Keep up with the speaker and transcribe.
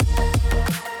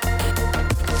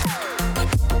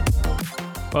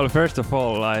Well, first of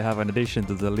all, I have an addition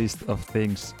to the list of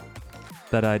things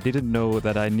that I didn't know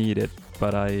that I needed,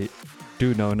 but I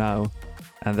do know now,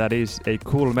 and that is a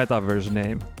cool metaverse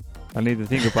name. I need to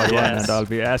think about one, and I'll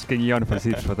be asking Jon for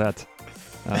tips for that.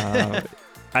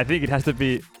 I think it has to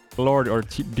be Lord or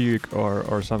Duke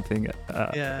or something.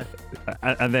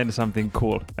 And then something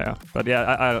cool. Yeah, but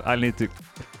yeah, I'll need to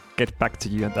get back to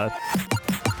you on that.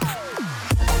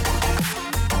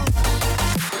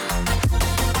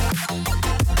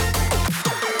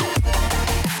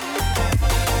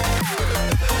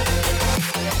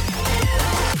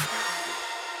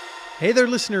 Hey there,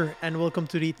 listener, and welcome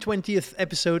to the 20th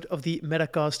episode of the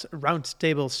Metacast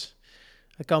Roundtables.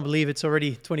 I can't believe it's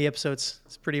already 20 episodes.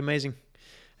 It's pretty amazing.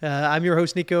 I'm your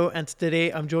host, Nico, and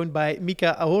today I'm joined by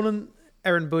Mika Ahonen,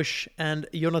 Aaron Bush, and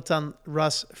Jonathan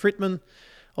Ras Friedman,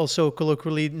 also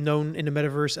colloquially known in the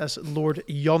metaverse as Lord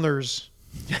Jonners.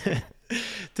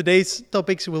 Today's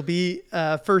topics will be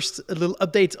first a little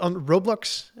update on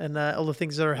Roblox and all the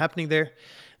things that are happening there.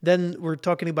 Then we're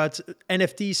talking about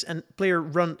NFTs and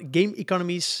player-run game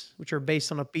economies, which are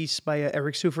based on a piece by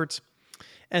Eric Seufert.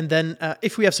 And then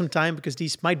if we have some time, because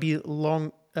these might be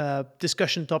long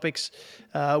discussion topics,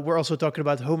 we're also talking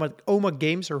about Homa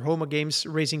Games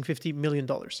raising $50 million.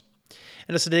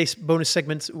 And as today's bonus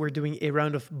segment, we're doing a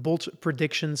round of bold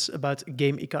predictions about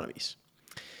game economies.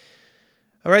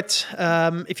 All right,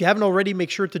 if you haven't already,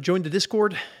 make sure to join the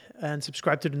Discord and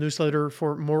subscribe to the newsletter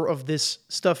for more of this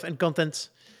stuff and content.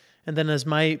 And then as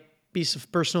my piece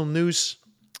of personal news,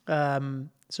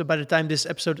 so by the time this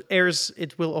episode airs,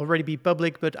 it will already be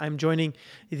public, but I'm joining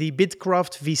the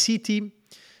Bitcraft VC team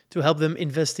to help them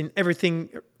invest in everything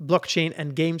blockchain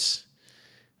and games.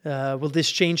 Will this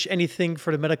change anything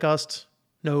for the Metacast?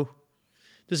 No.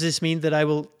 Does this mean that I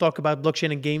will talk about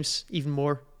blockchain and games even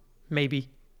more? Maybe.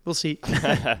 We'll see.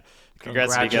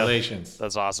 Congratulations.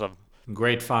 That's awesome.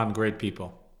 Great fun, great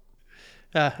people.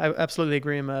 I absolutely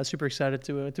agree. I'm super excited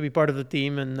to be part of the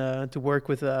team and to work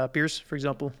with Piers, for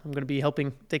example. I'm going to be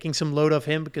taking some load off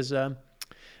him because,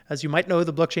 as you might know,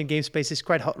 the blockchain game space is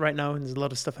quite hot right now and there's a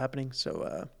lot of stuff happening.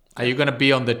 So, are you going to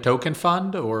be on the token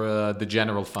fund or the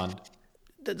general fund?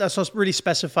 That's not really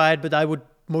specified, but I would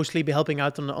mostly be helping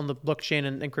out on the blockchain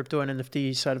and crypto and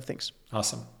NFT side of things.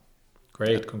 Awesome.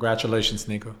 Great. Congratulations,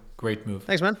 Nico. Great move.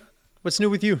 Thanks, man. What's new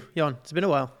with you, Jan? It's been a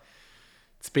while.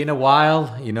 It's been a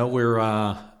while. You know, we're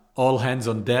all hands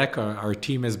on deck. Our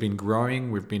team has been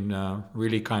growing. We've been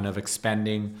really kind of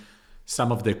expanding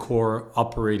some of the core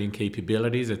operating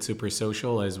capabilities at Super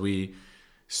Social as we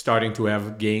starting to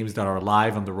have games that are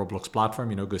live on the Roblox platform.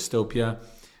 You know, Ghostopia,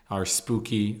 our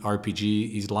spooky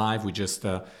RPG is live. We just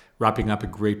wrapping up a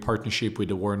great partnership with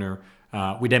the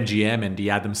with MGM and the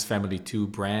Addams Family 2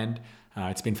 brand.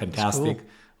 It's been fantastic. Cool.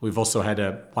 We've also had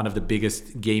one of the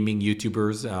biggest gaming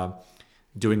YouTubers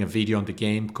doing a video on the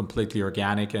game, completely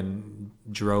organic, and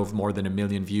drove more than 1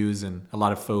 million views and a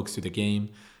lot of folks to the game.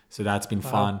 So that's been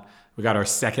fun. We got our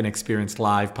second experience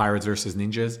live, Pirates versus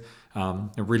Ninjas,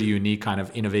 a really unique kind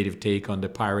of innovative take on the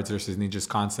Pirates versus Ninjas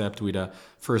concept with a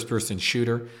first-person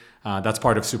shooter. That's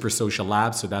part of Super Social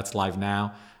Labs, so that's live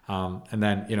now. And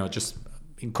then, you know, just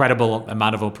incredible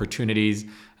amount of opportunities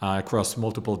across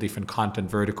multiple different content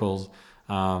verticals.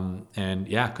 And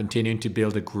yeah, continuing to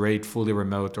build a great, fully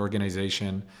remote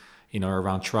organization, you know,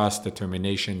 around trust,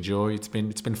 determination, joy. It's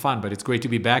been fun, but it's great to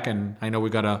be back, and I know we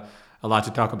got a lot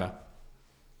to talk about.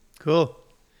 Cool. All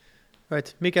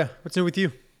right, Mika, what's new with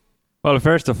you? Well,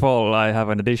 first of all, I have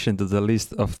an addition to the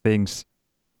list of things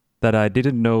that I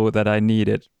didn't know that I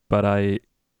needed, but I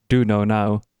do know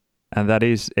now, and that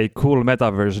is a cool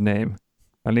metaverse name.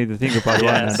 I need to think about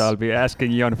one, and I'll be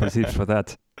asking Jon for tips for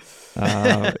that.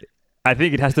 I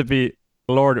think it has to be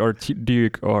Lord or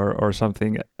Duke or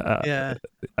something.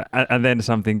 And then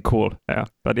something cool. Yeah,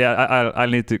 but yeah, I'll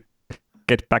need to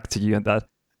get back to you on that.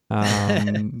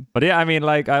 But yeah, I mean,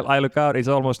 like I look out. It's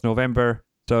almost November,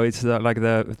 so it's like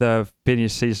the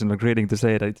Finnish season. Greeting to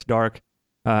say that it's dark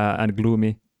and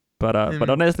gloomy. But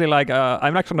honestly, like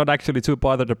I'm actually not too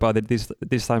bothered about it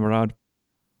this time around.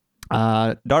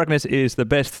 Darkness is the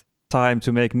best time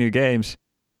to make new games.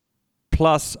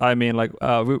 Plus, I mean, like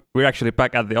we're actually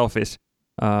back at the office,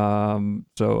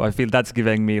 so I feel that's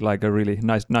giving me like a really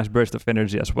nice burst of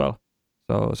energy as well.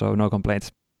 So no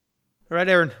complaints. All right,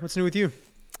 Aaron, what's new with you?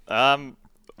 Well,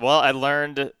 I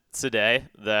learned today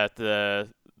that the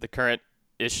current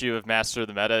issue of Master of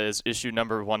the Meta is issue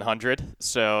number 100.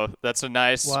 So that's a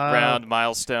nice round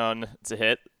milestone to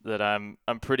hit that I'm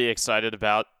pretty excited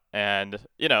about, and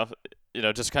you know,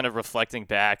 just kind of reflecting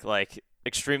back, like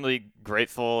extremely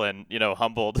grateful and,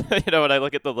 humbled, when I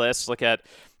look at the list, look at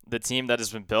the team that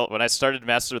has been built. When I started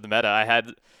Master of the Meta, I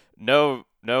had no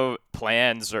no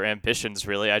plans or ambitions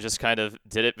really. I just kind of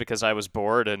did it because I was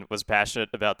bored and was passionate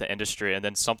about the industry, and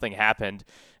then something happened,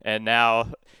 and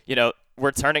now,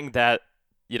 we're turning that,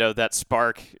 that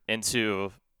spark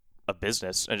into a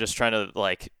business and just trying to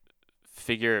like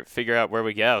figure out where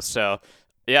we go. So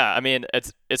yeah, I mean,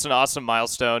 it's an awesome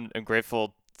milestone. I'm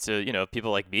grateful to,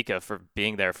 people like Mika for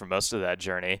being there for most of that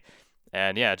journey.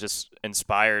 And yeah, just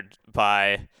inspired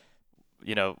by,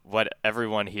 what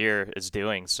everyone here is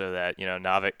doing so that,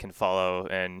 Navik can follow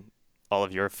in all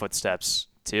of your footsteps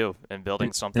too in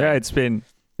building something. Yeah, it's been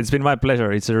my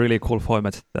pleasure. It's a really cool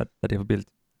format that you've built.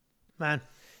 Man,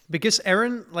 because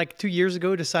Aaron, like 2 years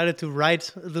ago, decided to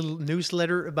write a little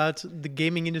newsletter about the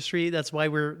gaming industry. That's why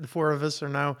the four of us are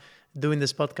now doing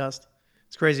this podcast.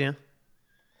 It's crazy, huh?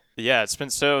 Yeah, it's been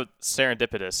so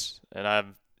serendipitous, and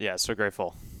I'm so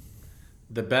grateful.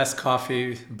 The best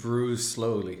coffee brews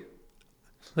slowly.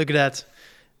 Look at that.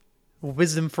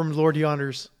 Wisdom from Lord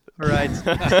Yonders. All right.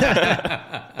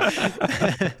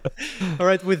 All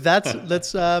right, with that, let's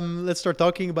start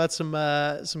talking about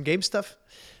some game stuff.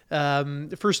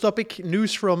 The first topic,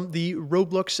 news from the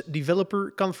Roblox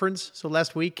Developer Conference. So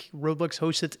last week, Roblox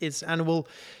hosted its annual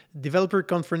developer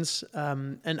conference,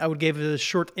 and I would give a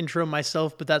short intro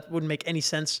myself, but that wouldn't make any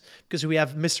sense because we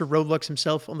have Mr. Roblox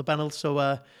himself on the panel.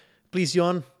 So please,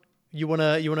 Jon, you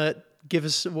wanna give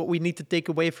us what we need to take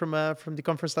away from the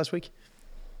conference last week?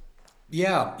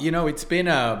 Yeah, it's been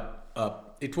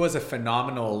it was a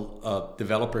phenomenal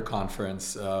developer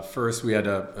conference. First, we had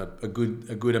a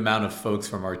good amount of folks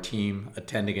from our team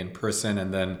attending in person,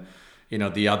 and then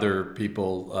the other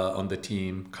people on the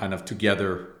team kind of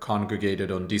together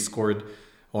congregated on Discord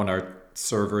on our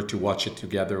server to watch it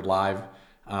together live.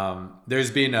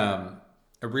 There's been a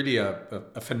really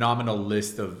phenomenal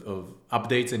list of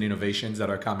updates and innovations that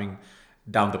are coming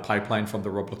down the pipeline from the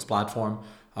Roblox platform.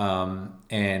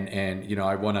 And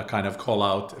I want to kind of call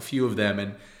out a few of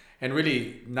them and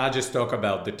really not just talk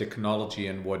about the technology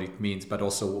and what it means, but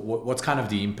also what's kind of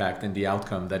the impact and the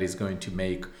outcome that is going to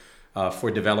make for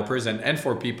developers and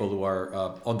for people who are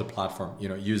on the platform,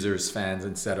 users, fans,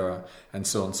 etc., and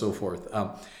so on and so forth.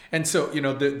 And so,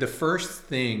 the first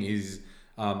thing is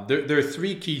there are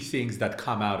three key things that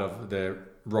come out of the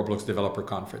Roblox Developer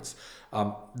Conference.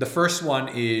 The first one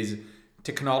is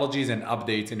technologies and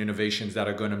updates and innovations that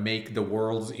are going to make the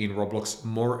worlds in Roblox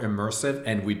more immersive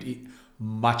and with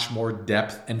much more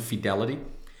depth and fidelity.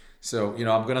 So,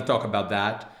 I'm going to talk about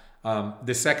that.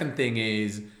 The second thing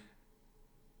is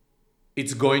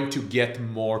it's going to get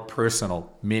more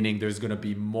personal, meaning there's going to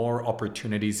be more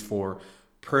opportunities for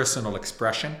personal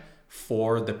expression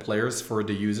for the players, for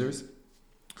the users.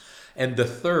 And the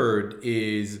third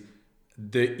is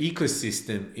the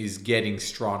ecosystem is getting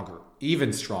stronger,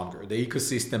 even stronger, the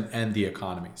ecosystem and the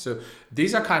economy. So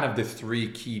these are kind of the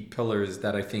three key pillars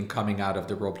that I think coming out of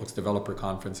the Roblox Developer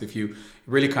Conference, if you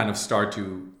really kind of start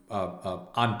to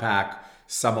unpack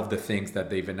some of the things that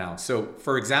they've announced. So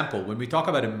for example, when we talk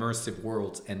about immersive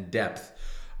worlds and depth,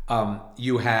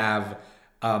 you have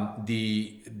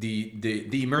the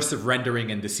immersive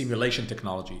rendering and the simulation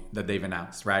technology that they've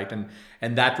announced, right?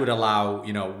 And that would allow,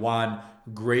 one,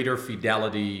 greater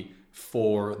fidelity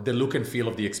for the look and feel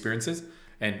of the experiences.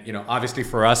 And, obviously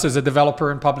for us as a developer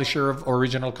and publisher of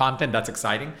original content, that's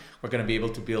exciting. We're going to be able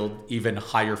to build even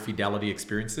higher fidelity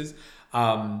experiences.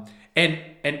 And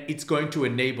it's going to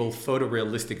enable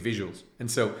photorealistic visuals. And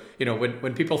so,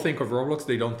 when people think of Roblox,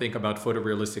 they don't think about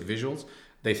photorealistic visuals.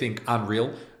 They think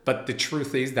Unreal. But the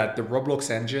truth is that the Roblox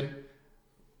engine,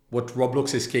 what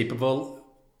Roblox is capable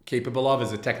of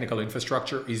as a technical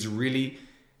infrastructure, is really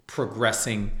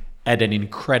progressing at an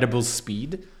incredible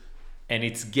speed. And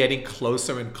it's getting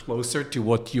closer and closer to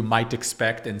what you might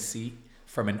expect and see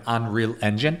from an Unreal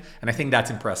engine. And I think that's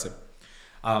impressive.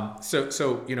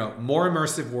 So more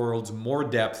immersive worlds, more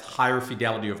depth, higher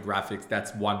fidelity of graphics.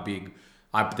 That's one big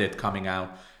update coming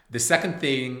out. The second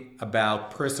thing about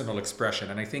personal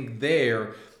expression, and I think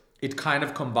there it kind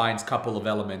of combines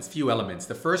few elements.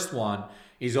 The first one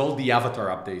is all the avatar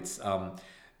updates.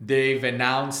 They've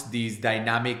announced these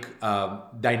dynamic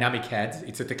heads.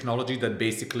 It's a technology that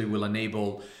basically will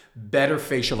enable better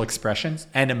facial expressions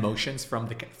and emotions from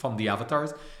the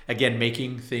avatars. Again,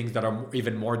 making things that are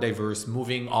even more diverse,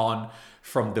 moving on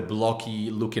from the blocky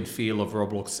look and feel of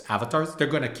Roblox avatars. They're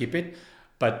going to keep it,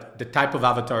 but the type of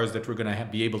avatars that we're going to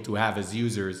be able to have as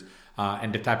users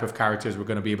and the type of characters we're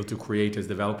going to be able to create as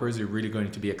developers are really going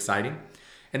to be exciting.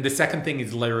 And the second thing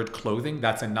is layered clothing.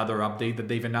 That's another update that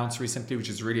they've announced recently, which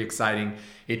is really exciting.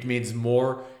 It means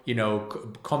more,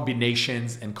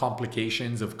 combinations and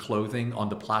complications of clothing on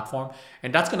the platform.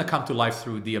 And that's going to come to life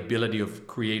through the ability of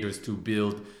creators to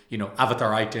build,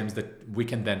 avatar items that we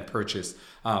can then purchase.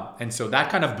 And so that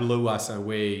kind of blew us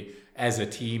away as a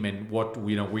team, and what,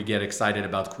 we get excited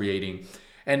about creating.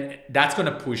 And that's going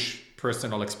to push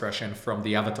personal expression from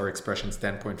the avatar expression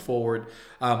standpoint forward.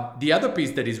 The other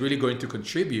piece that is really going to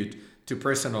contribute to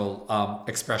personal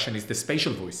expression is the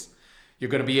spatial voice. You're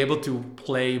going to be able to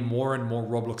play more and more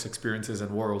Roblox experiences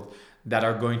and world that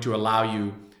are going to allow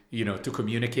you, to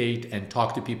communicate and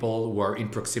talk to people who are in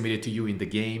proximity to you in the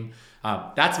game.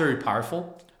 That's very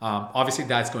powerful. Obviously,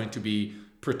 that's going to be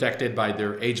protected by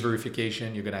their age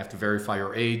verification. You're going to have to verify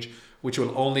your age, which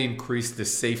will only increase the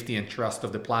safety and trust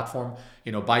of the platform,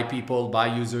 by people,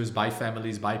 by users, by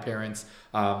families, by parents.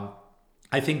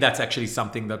 I think that's actually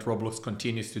something that Roblox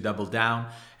continues to double down,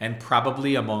 and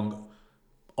probably among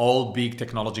all big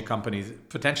technology companies,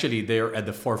 potentially they're at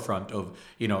the forefront of,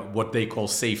 what they call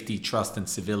safety, trust, and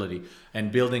civility,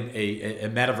 and building a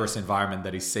metaverse environment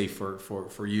that is safe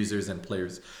for users and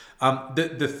players.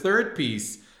 The third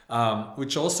piece,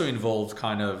 which also involves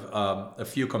kind of a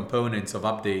few components of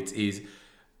updates, is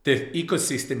the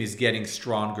ecosystem is getting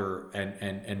stronger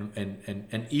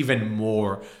and even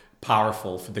more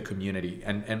powerful for the community.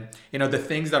 And the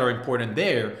things that are important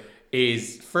there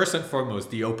is, first and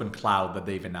foremost, the open cloud that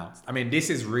they've announced. I mean, this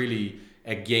is really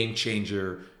a game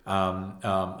changer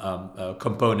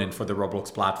component for the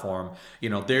Roblox platform.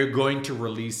 They're going to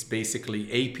release basically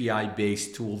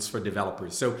API-based tools for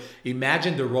developers. So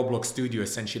imagine the Roblox Studio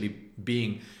essentially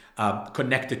being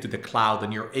connected to the cloud,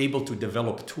 and you're able to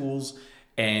develop tools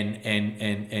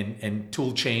and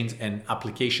tool chains and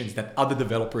applications that other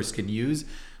developers can use.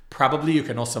 Probably you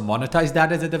can also monetize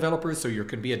that as a developer. So you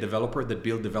can be a developer that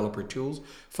build developer tools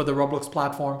for the Roblox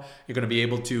platform. You're going to be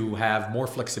able to have more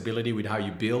flexibility with how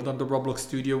you build on the Roblox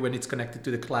Studio when it's connected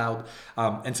to the cloud.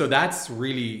 And so that's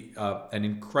really an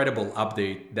incredible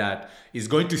update that is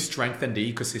going to strengthen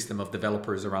the ecosystem of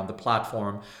developers around the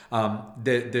platform.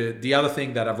 The other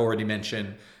thing that I've already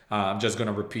mentioned, I'm just going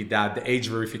to repeat that, the age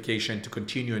verification to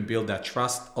continue and build that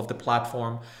trust of the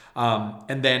platform.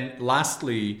 And then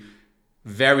lastly,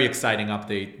 very exciting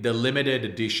update, the limited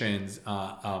editions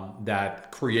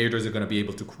that creators are going to be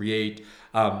able to create,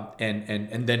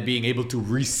 and then being able to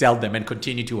resell them and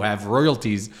continue to have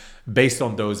royalties based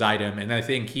on those items. And I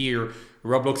think here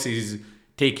Roblox is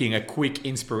taking a quick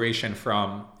inspiration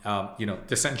from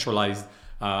decentralized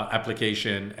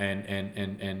application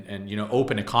and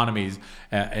open economies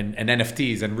and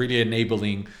NFTs, and really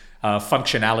enabling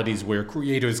functionalities where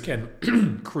creators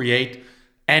can create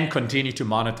and continue to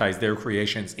monetize their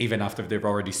creations even after they've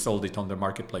already sold it on the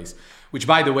marketplace, which,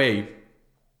 by the way,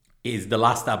 is the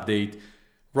last update.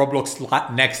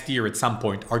 Roblox next year at some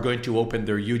point are going to open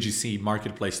their UGC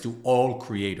marketplace to all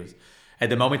creators. At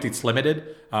the moment, it's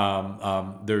limited.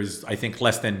 There's, I think,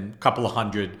 less than a couple of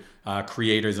hundred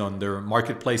creators on their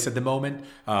marketplace at the moment.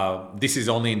 This is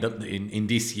only in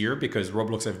this year because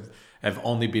Roblox have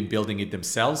only been building it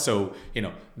themselves. So,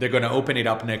 they're going to open it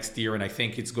up next year. And I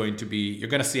think it's going to be, you're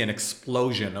going to see an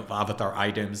explosion of avatar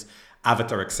items,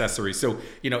 avatar accessories. So,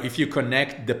 if you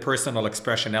connect the personal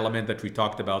expression element that we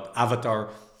talked about, avatar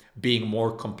being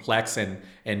more complex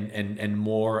and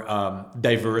more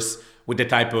diverse with the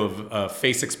type of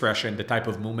face expression, the type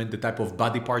of movement, the type of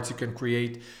body parts you can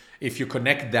create. If you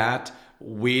connect that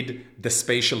with the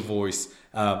spatial voice,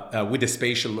 with the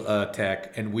spatial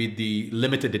tech, and with the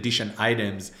limited edition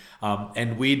items,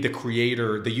 and with the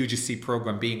creator, the UGC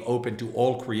program being open to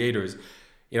all creators,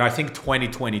 I think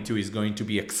 2022 is going to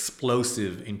be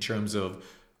explosive in terms of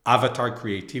avatar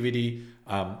creativity,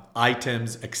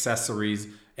 items, accessories,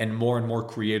 and more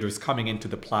creators coming into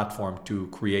the platform to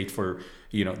create for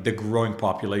the growing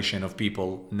population of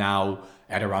people now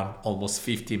at around almost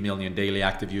 50 million daily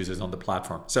active users on the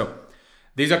platform. So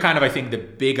these are kind of, I think, the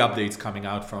big updates coming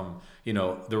out from the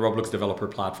Roblox developer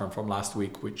platform from last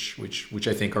week, which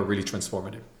I think are really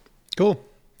transformative. Cool,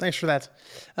 thanks for that.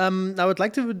 I would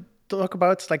like to talk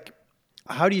about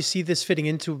how do you see this fitting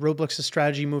into Roblox's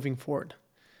strategy moving forward?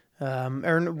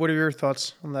 Aaron, what are your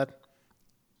thoughts on that?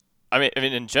 I mean,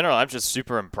 in general, I'm just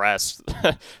super impressed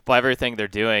by everything they're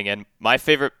doing. And my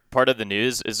favorite part of the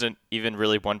news isn't even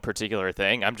really one particular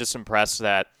thing. I'm just impressed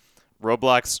that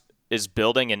Roblox is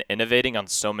building and innovating on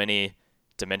so many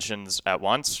dimensions at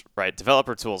once, right?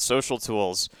 Developer tools, social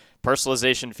tools,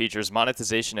 personalization features,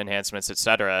 monetization enhancements,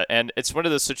 etc. And it's one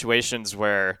of those situations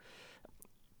where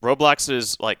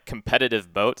Roblox's competitive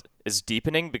moat is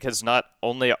deepening, because not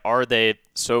only are they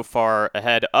so far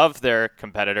ahead of their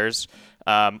competitors,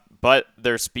 but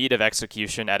their speed of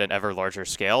execution at an ever larger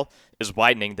scale is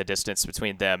widening the distance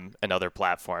between them and other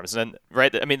platforms. And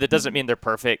right, I mean, that doesn't mean they're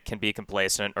perfect, can be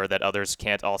complacent, or that others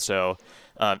can't also,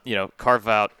 carve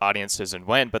out audiences and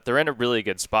win. But they're in a really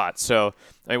good spot. So,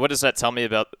 I mean, what does that tell me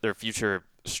about their future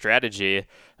strategy?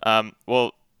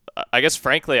 Well, I guess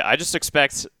frankly, I just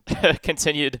expect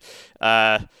continued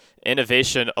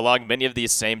innovation along many of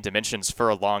these same dimensions for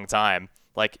a long time.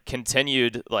 Like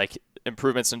continued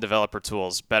improvements in developer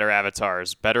tools, better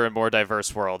avatars, better and more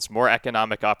diverse worlds, more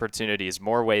economic opportunities,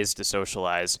 more ways to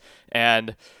socialize.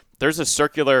 And there's a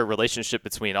circular relationship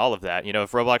between all of that.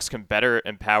 If Roblox can better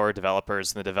empower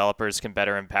developers, and the developers can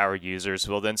better empower users,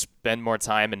 who will then spend more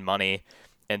time and money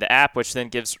in the app, which then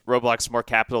gives Roblox more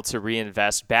capital to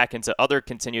reinvest back into other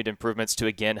continued improvements to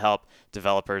again help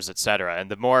developers, etc. And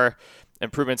the more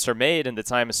improvements are made and the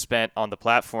time is spent on the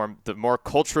platform, the more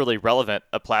culturally relevant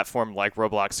a platform like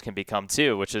Roblox can become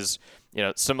too, which is,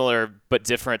 similar but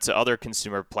different to other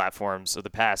consumer platforms of the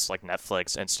past, like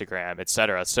Netflix, Instagram,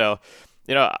 etc. So,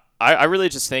 I really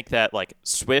just think that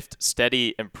swift,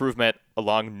 steady improvement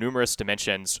along numerous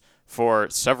dimensions for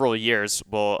several years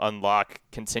will unlock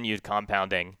continued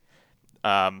compounding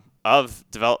of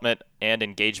development and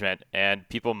engagement, and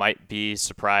people might be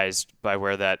surprised by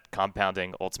where that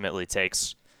compounding ultimately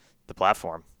takes the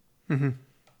platform.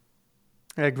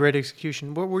 Yeah, great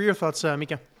execution. What were your thoughts,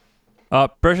 Mika?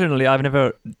 Personally, I've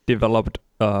never developed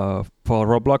for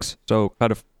Roblox, so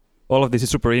kind of all of this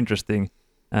is super interesting,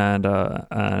 and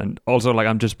also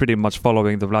I'm just pretty much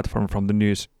following the platform from the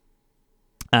news,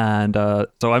 and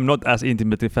so I'm not as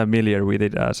intimately familiar with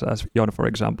it as Jon, for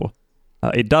example.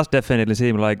 It does definitely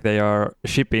seem like they are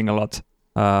shipping a lot,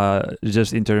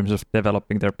 just in terms of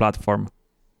developing their platform,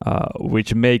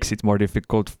 which makes it more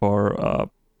difficult for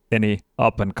any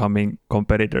up-and-coming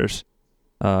competitors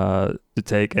to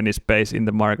take any space in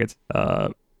the market.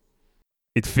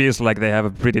 It feels like they have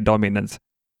a pretty dominant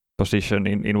position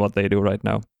in what they do right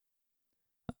now.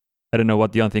 I don't know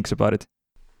what Jon thinks about it.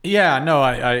 Yeah, no,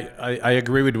 I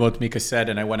agree with what Mika said,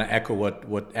 and I want to echo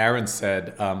what Aaron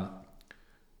said.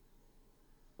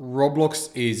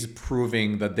 Roblox is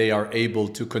proving that they are able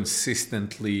to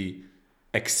consistently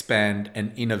expand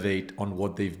and innovate on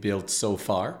what they've built so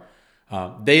far.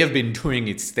 They have been doing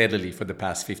it steadily for the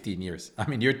past 15 years. I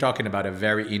mean, you're talking about a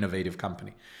very innovative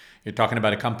company. You're talking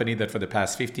about a company that for the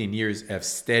past 15 years have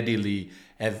steadily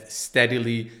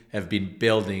been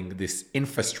building this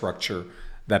infrastructure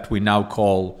that we now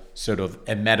call sort of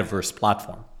a metaverse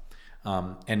platform.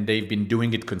 And they've been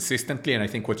doing it consistently. And I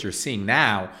think what you're seeing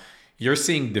now, you're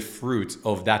seeing the fruits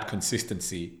of that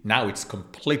consistency. Now it's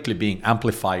completely being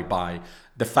amplified by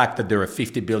the fact that they're a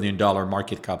 $50 billion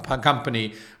market cap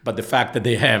company, but the fact that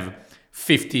they have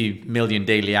 50 million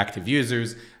daily active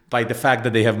users, by the fact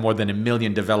that they have more than 1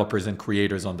 million developers and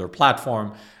creators on their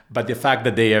platform, but the fact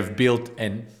that they have built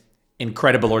an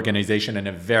incredible organization and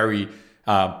a very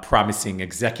promising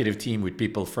executive team with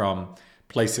people from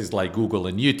places like Google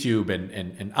and YouTube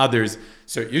and others.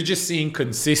 So you're just seeing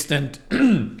consistent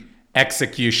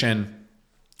execution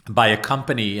by a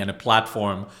company and a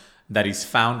platform that is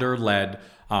founder-led.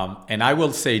 And I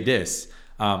will say this,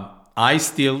 I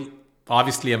still,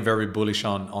 obviously I'm very bullish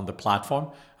on the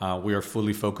platform. We are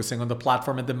fully focusing on the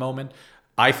platform at the moment.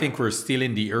 I think we're still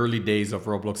in the early days of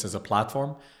Roblox as a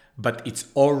platform, but it's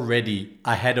already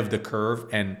ahead of the curve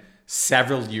and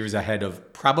several years ahead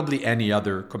of probably any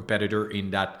other competitor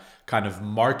in that kind of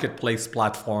marketplace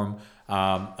platform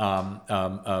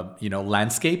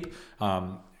landscape.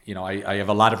 I have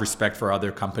a lot of respect for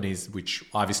other companies, which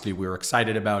obviously we're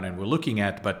excited about and we're looking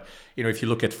at. But, if you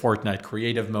look at Fortnite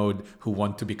Creative Mode, who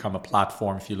want to become a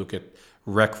platform, if you look at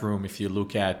Rec Room, if you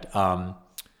look at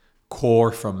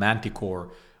Core from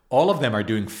Manticore, all of them are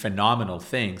doing phenomenal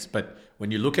things. But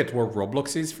when you look at where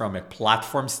Roblox is from a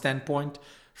platform standpoint,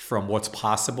 from what's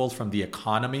possible, from the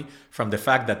economy, from the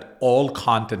fact that all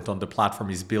content on the platform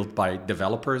is built by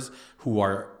developers who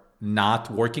are not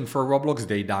working for Roblox,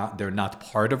 they're not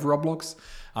part of Roblox.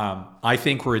 I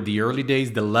think we're in the early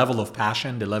days. The level of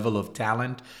passion, the level of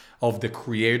talent of the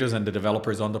creators and the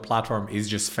developers on the platform is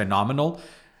just phenomenal.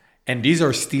 And these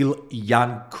are still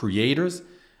young creators.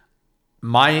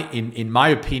 In my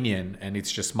opinion, and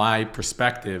it's just my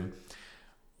perspective,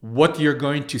 what you're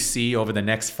going to see over the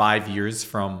next 5 years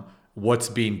from what's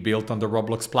being built on the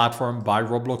Roblox platform by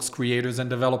Roblox creators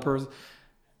and developers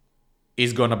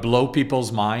is going to blow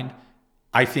people's mind.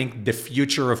 I think the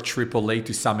future of AAA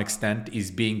to some extent is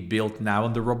being built now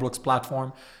on the Roblox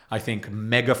platform. I think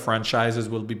mega franchises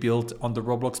will be built on the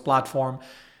Roblox platform.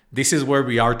 This is where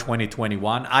we are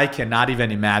 2021. I cannot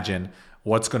even imagine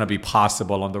what's going to be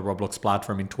possible on the Roblox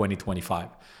platform in 2025.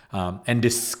 And the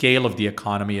scale of the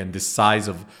economy and the size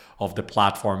of the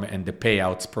platform and the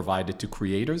payouts provided to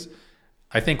creators,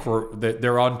 I think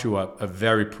they're onto a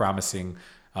very promising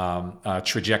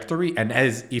trajectory. And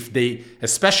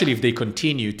especially if they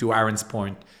continue, to Aaron's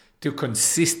point, to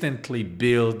consistently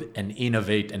build and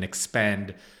innovate and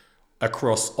expand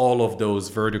across all of those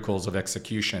verticals of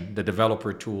execution, the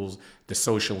developer tools, the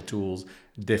social tools,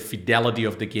 the fidelity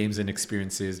of the games and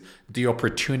experiences, the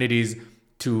opportunities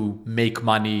to make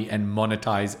money and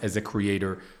monetize as a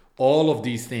creator. All of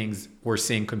these things, we're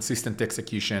seeing consistent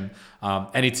execution,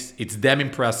 and it's damn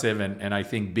impressive, and I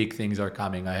think big things are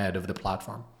coming ahead of the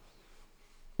platform.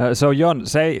 So Jon,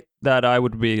 say that I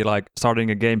would be like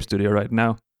starting a game studio right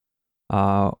now.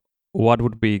 What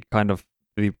would be kind of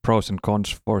the pros and cons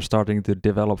for starting to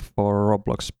develop for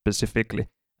Roblox specifically?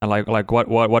 And like what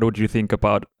would you think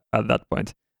about at that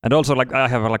point? And also, like, I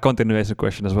have a continuation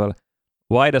question as well.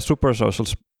 Why does Super Social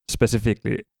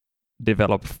specifically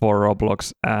develop for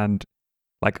Roblox? And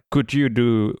like, could you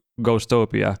do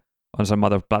Ghostopia on some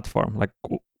other platform? Like,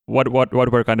 what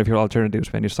were kind of your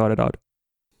alternatives when you started out?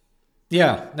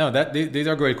 Yeah, no, these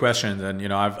are great questions,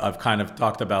 and I've kind of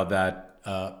talked about that.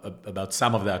 About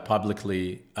some of that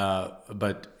publicly,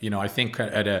 but I think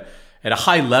at a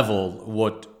high level,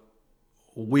 what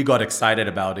we got excited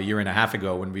about a year and a half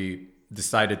ago when we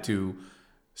decided to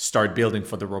start building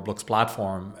for the Roblox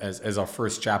platform as our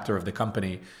first chapter of the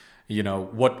company,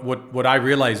 what I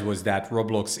realized was that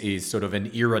Roblox is sort of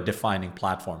an era-defining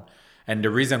platform, and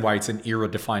the reason why it's an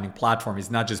era-defining platform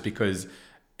is not just because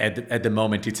at the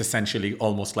moment it's essentially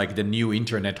almost like the new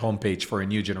internet homepage for a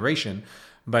new generation.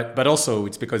 But also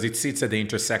it's because it sits at the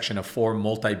intersection of 4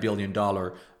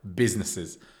 multi-billion-dollar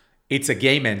businesses. It's a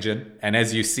game engine, and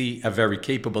as you see, a very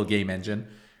capable game engine.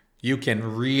 You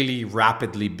can really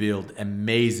rapidly build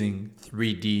amazing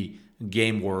 3D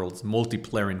game worlds,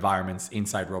 multiplayer environments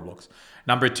inside Roblox.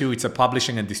 Number 2, it's a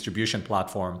publishing and distribution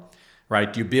platform,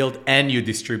 right? You build and you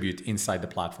distribute inside the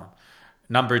platform.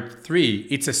 Number 3,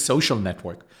 it's a social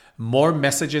network. More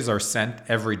messages are sent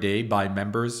every day by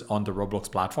members on the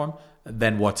Roblox platform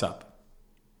than WhatsApp.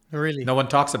 Really? No one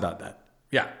talks about that.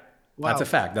 Yeah. Wow. That's a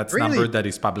fact. That's a number that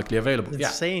is publicly available.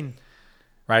 Insane. Yeah.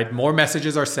 Right? More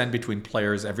messages are sent between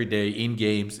players every day, in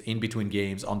games, in between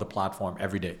games, on the platform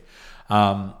every day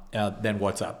than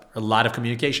WhatsApp. A lot of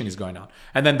communication is going on.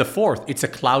 And then the 4th, it's a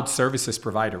cloud services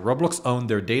provider. Roblox own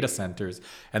their data centers,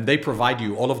 and they provide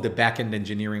you all of the backend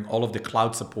engineering, all of the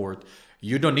cloud support.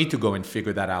 You don't need to go and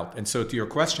figure that out. And so to your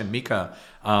question, Mika,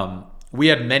 we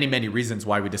had many reasons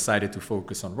why we decided to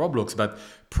focus on Roblox, but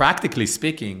practically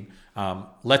speaking,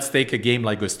 let's take a game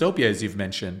like Ghostopia, as you've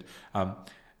mentioned.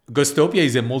 Ghostopia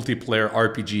is a multiplayer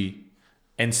RPG,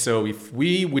 and so if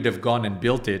we would have gone and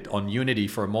built it on Unity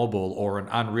for mobile or an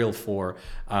Unreal for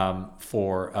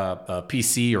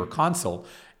PC or console,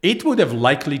 it would have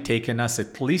likely taken us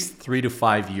at least 3 to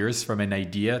 5 years from an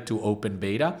idea to open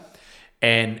beta,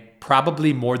 and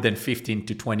probably more than $15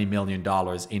 to $20 million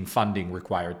in funding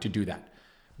required to do that.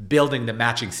 Building the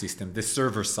matching system, the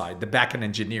server side, the backend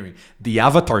engineering, the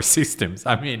avatar systems.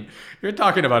 I mean, you're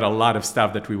talking about a lot of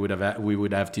stuff that we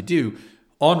would have to do.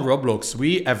 On Roblox,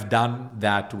 we have done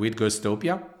that with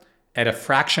Ghostopia at a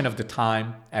fraction of the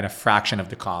time and a fraction of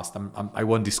the cost. I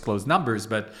won't disclose numbers,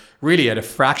 but really at a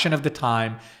fraction of the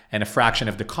time and a fraction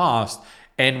of the cost.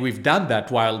 And we've done that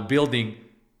while building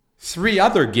 3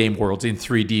 other game worlds in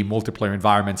 3D multiplayer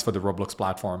environments for the Roblox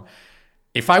platform.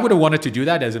 If I would have wanted to do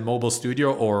that as a mobile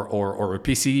studio or a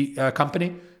PC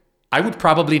company, I would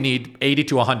probably need $80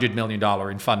 to $100 million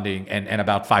in funding and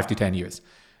about 5 to 10 years.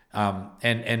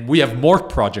 And we have more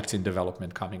projects in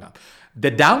development coming up.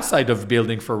 The downside of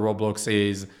building for Roblox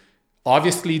is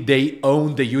obviously they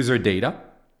own the user data.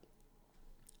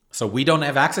 So we don't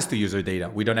have access to user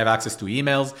data. We don't have access to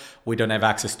emails. We don't have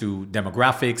access to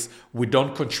demographics. We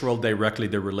don't control directly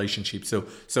the relationship.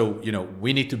 So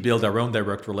we need to build our own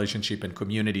direct relationship and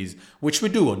communities, which we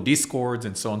do on Discords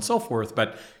and so on and so forth.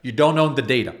 But you don't own the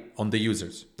data on the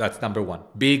users. That's number 1.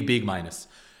 Big minus.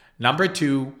 Number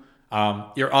 2,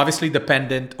 you're obviously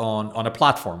dependent on a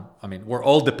platform. I mean, we're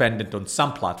all dependent on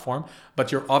some platform,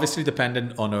 but you're obviously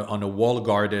dependent on a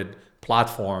wall-guarded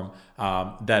platform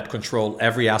that control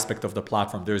every aspect of the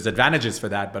platform. There's advantages for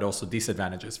that, but also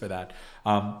disadvantages for that.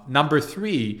 Number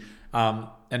 3,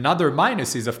 another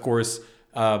minus is, of course,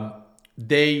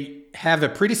 they have a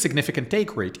pretty significant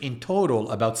take rate. In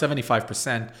total, about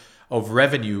 75% of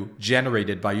revenue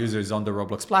generated by users on the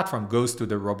Roblox platform goes to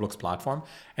the Roblox platform,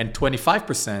 and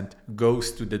 25%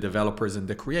 goes to the developers and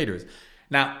the creators.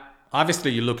 Now,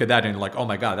 obviously you look at that and you're like, oh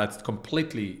my God, that's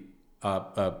completely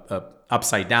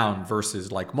upside down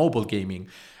versus like mobile gaming.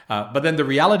 But then the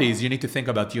reality is you need to think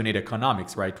about unit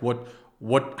economics, right?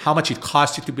 How much it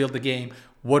costs you to build the game,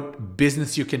 what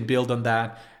business you can build on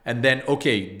that. And then,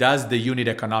 okay, does the unit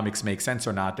economics make sense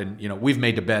or not? And, we've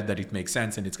made the bet that it makes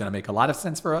sense and it's going to make a lot of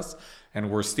sense for us.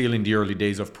 And we're still in the early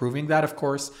days of proving that, of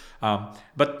course.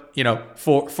 But,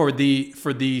 for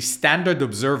the standard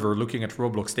observer looking at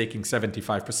Roblox taking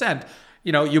 75%,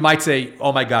 you might say,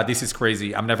 oh my God, this is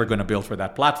crazy. I'm never going to build for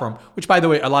that platform, which, by the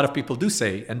way, a lot of people do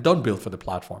say and don't build for the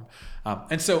platform.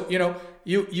 And so,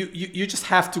 you just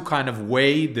have to kind of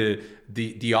weigh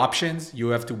the options. You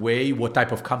have to weigh what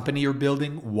type of company you're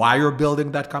building, why you're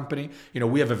building that company.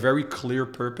 We have a very clear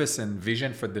purpose and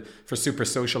vision for Super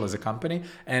Social as a company,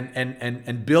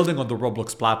 and building on the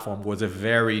Roblox platform was a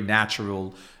very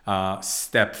natural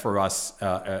step for us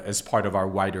as part of our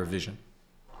wider vision.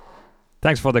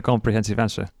 Thanks for the comprehensive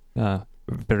answer.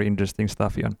 Very interesting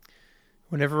stuff, Jan.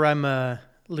 Whenever I'm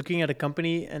looking at a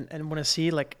company and want to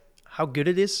see like how good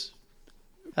it is,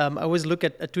 I always look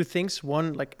at two things.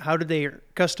 One, like how do their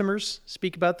customers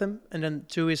speak about them? And then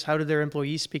two is how do their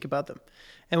employees speak about them?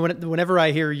 And whenever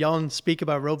I hear Jan speak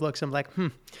about Roblox, I'm like,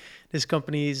 this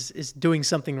company is doing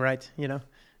something right.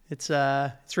 It's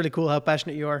really cool how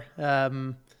passionate you are.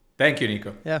 Thank you,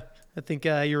 Nico. Yeah, I think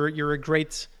you're a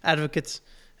great advocate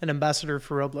and ambassador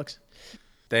for Roblox.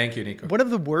 Thank you, Nico. One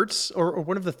of the words or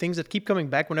one of the things that keep coming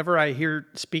back whenever I hear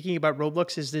speaking about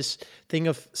Roblox is this thing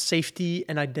of safety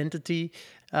and identity.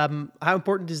 How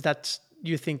important is that, do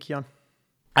you think, Jan?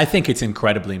 I think it's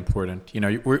incredibly important.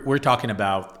 We're talking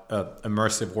about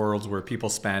immersive worlds where people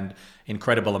spend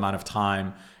incredible amount of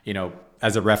time.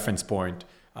 As a reference point,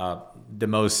 the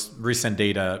most recent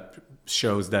data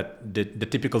shows that the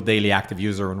typical daily active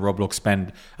user on Roblox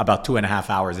spend about 2.5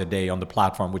 hours a day on the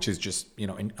platform, which is just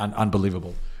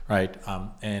unbelievable, right?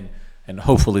 And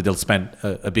hopefully they'll spend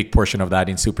a big portion of that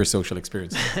in Super Social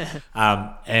experiences.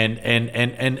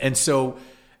 And so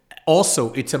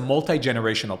also it's a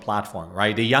multi-generational platform,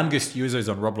 right? The youngest users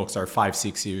on Roblox are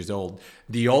 5-6 years old.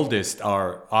 The oldest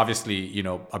are obviously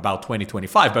about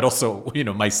 20-25, but also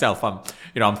myself, I'm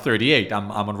 38.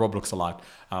 I'm on Roblox a lot.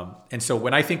 And so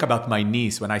when I think about my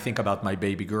niece, when I think about my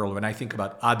baby girl, when I think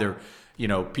about other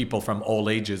people from all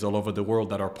ages all over the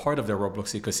world that are part of the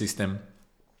Roblox ecosystem,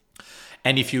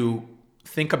 and if you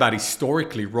think about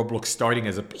historically Roblox starting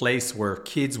as a place where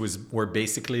kids were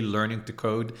basically learning to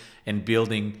code and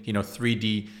building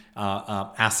 3D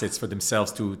assets for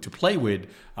themselves to play with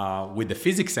the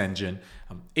physics engine,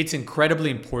 it's incredibly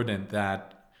important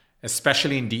that,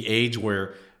 especially in the age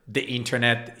where the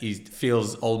internet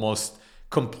feels almost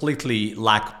completely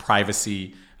lack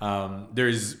privacy,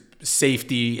 there's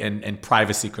safety and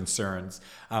privacy concerns.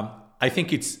 I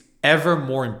think it's ever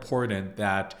more important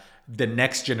that the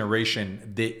next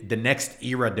generation, the next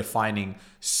era defining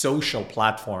social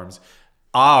platforms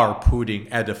are putting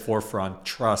at the forefront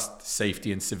trust,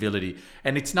 safety, and civility.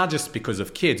 And it's not just because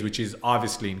of kids, which is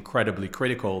obviously incredibly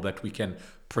critical that we can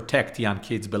protect young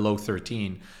kids below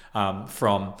 13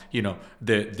 from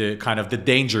the kind of the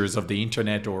dangers of the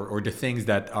internet or the things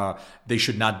that they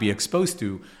should not be exposed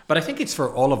to. But I think it's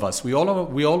for all of us. We all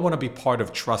want to be part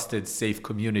of trusted, safe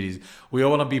communities. We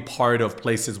all want to be part of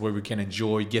places where we can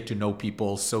enjoy, get to know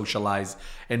people, socialize,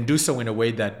 and do so in a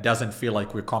way that doesn't feel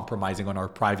like we're compromising on our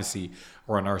privacy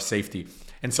or on our safety.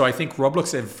 And so I think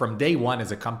Roblox, from day one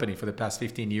as a company for the past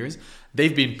 15 years,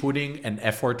 they've been putting an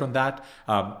effort on that.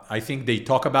 I think they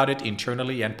talk about it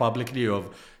internally and publicly of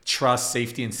trust,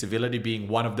 safety, and civility being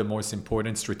one of the most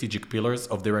important strategic pillars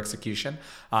of their execution.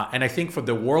 And I think for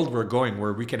the world we're going,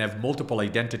 where we can have multiple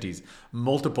identities,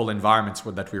 multiple environments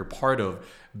that we're part of,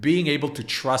 being able to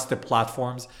trust the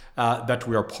platforms that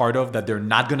we are part of, that they're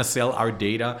not going to sell our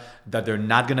data, that they're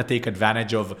not going to take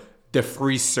advantage of the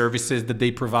free services that they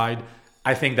provide,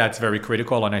 I think that's very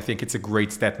critical, and I think it's a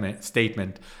great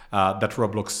statement that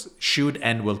Roblox should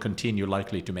and will continue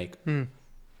likely to make.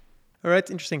 All right,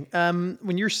 interesting.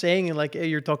 When you're saying,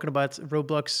 you're talking about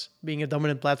Roblox being a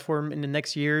dominant platform in the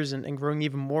next years and growing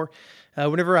even more,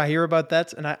 whenever I hear about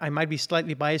that, and I might be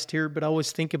slightly biased here, but I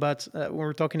always think about when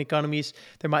we're talking economies,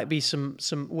 there might be some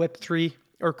Web3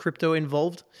 or crypto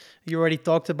involved. You already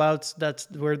talked about that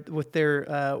with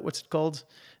their, what's it called?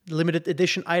 Limited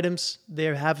edition items. They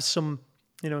have some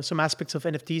aspects of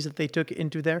NFTs that they took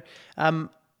into there.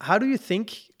 How do you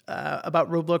think about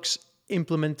Roblox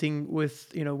implementing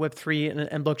with Web3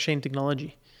 and blockchain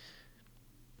technology?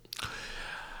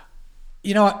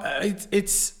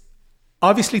 It's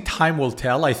Obviously, time will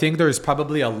tell. I think there's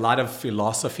probably a lot of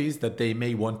philosophies that they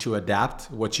may want to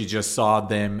adapt. What you just saw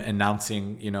them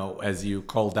announcing, as you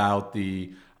called out,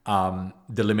 the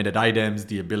limited items,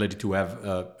 the ability to have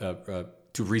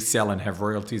to resell and have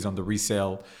royalties on the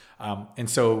resale, and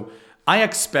so I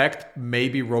expect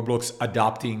maybe Roblox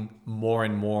adopting more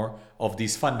and more of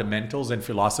these fundamentals and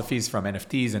philosophies from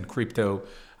NFTs and crypto.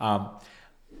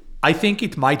 I think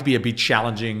it might be a bit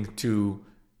challenging to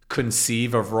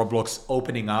conceive of Roblox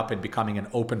opening up and becoming an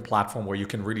open platform where you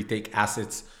can really take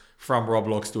assets from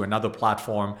Roblox to another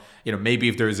platform. Maybe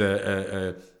if there's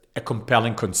a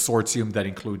compelling consortium that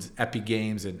includes Epic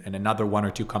Games and another one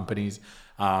or two companies.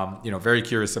 Very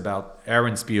curious about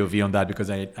Aaron's POV on that, because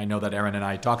I know that Aaron and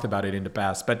I talked about it in the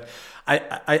past. But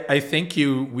I think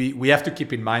we have to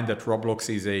keep in mind that Roblox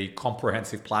is a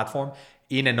comprehensive platform.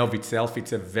 In and of itself,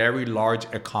 it's a very large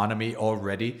economy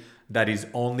already that is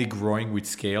only growing with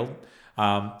scale.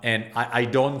 And I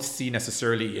don't see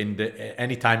necessarily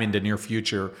any time in the near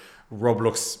future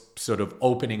Roblox sort of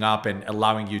opening up and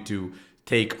allowing you to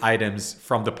take items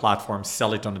from the platform,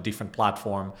 sell it on a different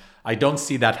platform. I don't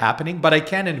see that happening, but I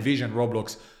can envision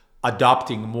Roblox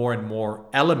adopting more and more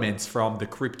elements from the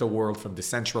crypto world, from the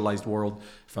centralized world,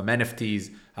 from NFTs,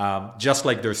 just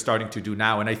like they're starting to do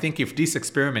now. And I think if this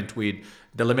experiment with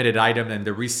the limited item and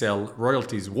the resale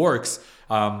royalties works,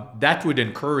 that would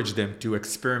encourage them to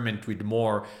experiment with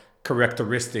more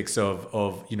characteristics of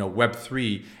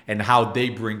Web3 and how they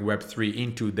bring Web3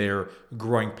 into their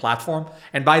growing platform.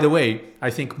 And by the way,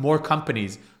 I think more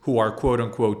companies who are quote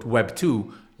unquote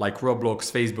Web2, like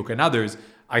Roblox, Facebook, and others,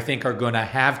 I think are going to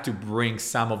have to bring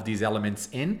some of these elements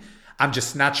in. I'm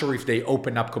just not sure if they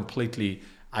open up completely.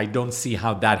 I don't see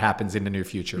how that happens in the near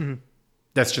future. Mm-hmm.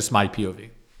 That's just my POV.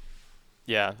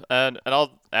 Yeah, and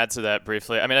I'll add to that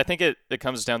briefly. I mean, I think it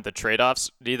comes down to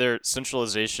trade-offs. Neither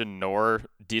centralization nor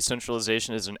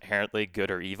decentralization is inherently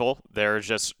good or evil. There are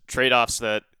just trade-offs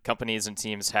that companies and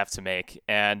teams have to make.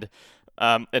 And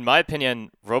in my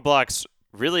opinion, Roblox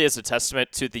really is a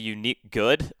testament to the unique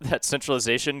good that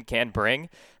centralization can bring.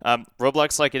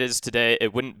 Roblox, like it is today,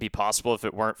 it wouldn't be possible if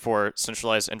it weren't for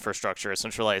centralized infrastructure, a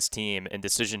centralized team, and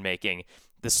decision-making.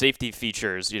 The safety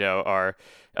features, are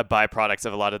a byproduct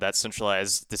of a lot of that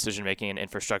centralized decision-making and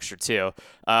infrastructure too.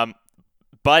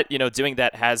 But, doing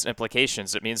that has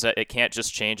implications. It means that it can't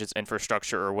just change its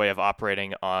infrastructure or way of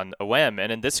operating on a whim.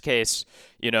 And in this case,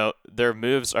 their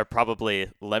moves are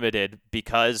probably limited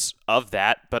because of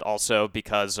that, but also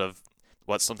because of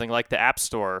what something like the App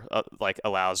Store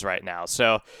allows right now.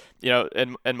 So,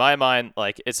 in my mind,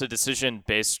 it's a decision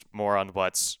based more on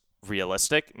what's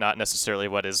realistic, not necessarily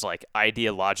what is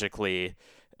ideologically,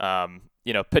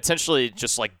 potentially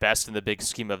just best in the big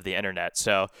scheme of the internet.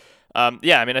 So,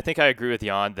 I think I agree with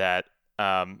Jan that,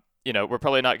 we're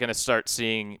probably not going to start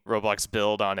seeing Roblox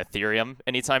build on Ethereum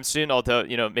anytime soon, although,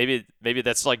 maybe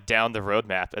that's down the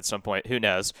roadmap at some point, who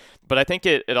knows. But I think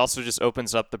it also just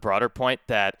opens up the broader point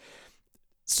that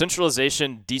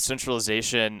centralization,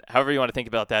 decentralization, however you want to think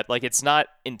about that, it's not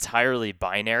entirely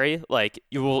binary.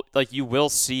 You will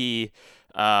see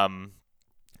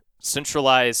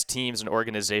centralized teams and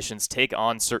organizations take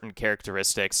on certain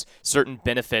characteristics, certain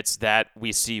benefits that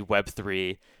we see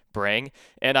Web3 bring.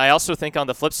 And I also think on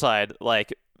the flip side,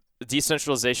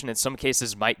 decentralization in some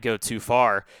cases might go too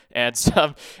far, and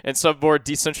some more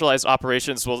decentralized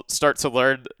operations will start to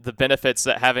learn the benefits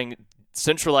that having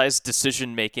centralized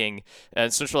decision making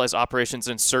and centralized operations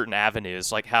in certain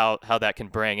avenues, how that can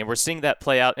bring. And we're seeing that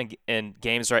play out in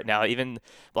games right now, even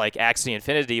Axie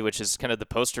Infinity, which is kind of the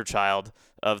poster child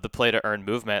of the play to earn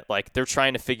movement. They're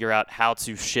trying to figure out how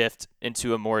to shift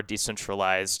into a more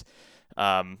decentralized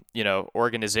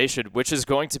organization, which is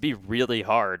going to be really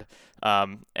hard.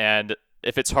 And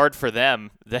if it's hard for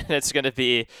them, then it's going to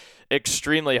be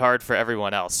extremely hard for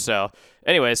everyone else. So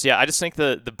anyways, I just think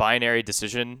the binary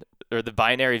decision or the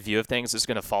binary view of things is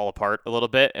going to fall apart a little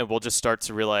bit, and we'll just start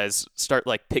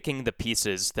picking the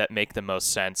pieces that make the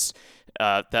most sense,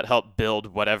 that help build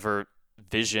whatever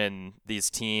vision these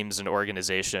teams and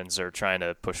organizations are trying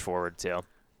to push forward to.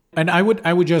 And I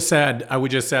would just add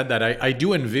that I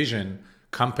do envision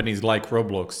companies like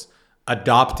Roblox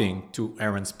adopting, to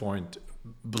Aaron's point,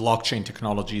 blockchain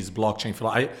technologies,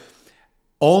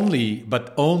 only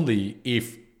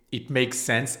if it makes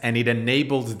sense and it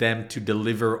enables them to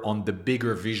deliver on the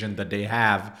bigger vision that they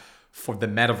have for the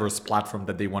metaverse platform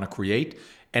that they want to create,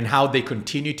 and how they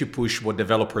continue to push what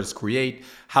developers create,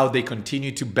 how they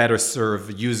continue to better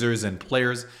serve users and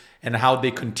players, and how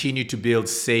they continue to build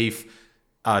safe,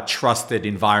 trusted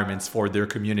environments for their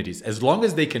communities. As long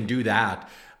as they can do that,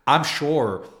 I'm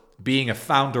sure, being a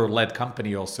founder-led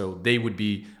company also, they would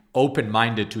be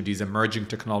open-minded to these emerging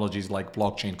technologies like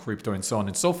blockchain, crypto, and so on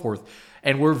and so forth.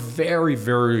 And we're very,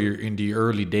 very in the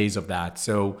early days of that.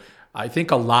 So I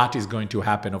think a lot is going to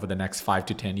happen over the next 5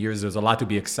 to 10 years. There's a lot to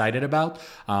be excited about.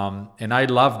 And I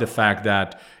love the fact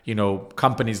that,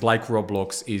 companies like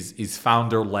Roblox is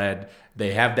founder-led.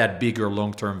 They have that bigger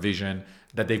long-term vision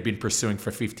that they've been pursuing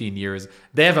for 15 years.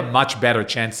 They have a much better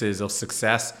chances of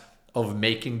success of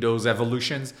making those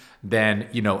evolutions than,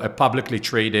 a publicly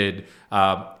traded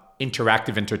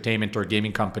interactive entertainment or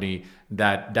gaming company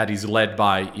that is led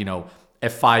by, a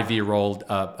 5-year-old,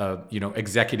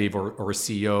 executive or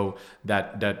CEO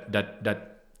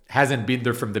that hasn't been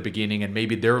there from the beginning, and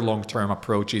maybe their long-term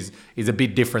approach is a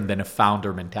bit different than a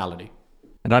founder mentality.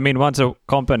 And I mean, once a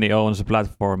company owns a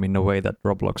platform in a way that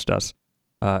Roblox does,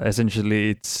 essentially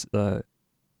it's a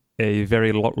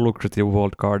very lucrative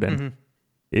walled garden. Mm-hmm.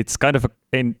 It's kind of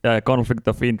a conflict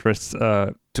of interests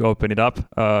to open it up.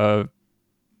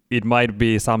 It might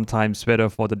be sometimes better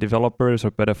for the developers or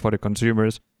better for the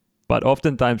consumers, but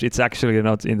oftentimes it's actually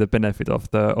not in the benefit of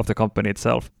the company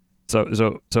itself.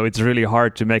 So it's really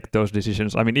hard to make those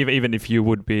decisions. I mean, even if you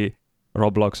would be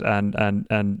Roblox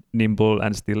and nimble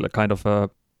and still kind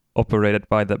of operated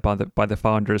by the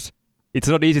founders, it's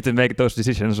not easy to make those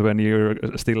decisions when you're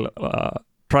still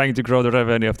trying to grow the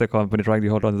revenue of the company, trying to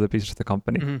hold on to the pieces of the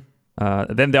company.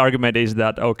 Mm-hmm. Then the argument is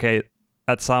that, okay,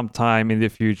 at some time in the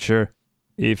future,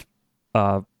 if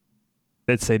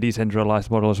let's say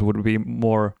decentralized models would be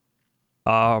more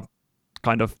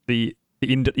kind of the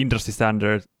industry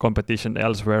standard, competition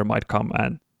elsewhere might come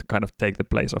and kind of take the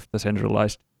place of the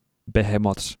centralized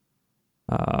behemoths.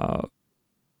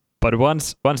 But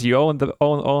once you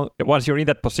once you're in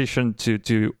that position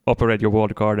to operate your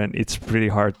walled garden, it's pretty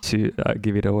hard to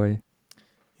give it away.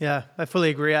 Yeah, I fully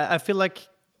agree. I feel like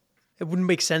it wouldn't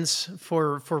make sense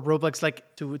for Roblox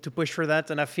to push for that,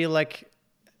 and I feel like,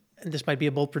 and this might be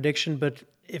a bold prediction, but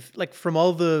if from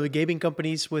all the gaming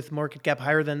companies with market cap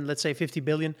higher than, let's say, 50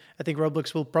 billion, I think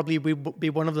Roblox will probably be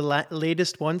one of the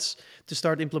latest ones to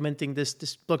start implementing this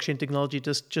blockchain technology,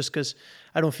 just because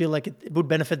I don't feel like it would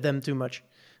benefit them too much,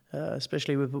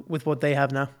 especially with what they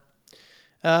have now.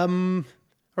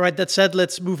 All right, that said,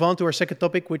 let's move on to our second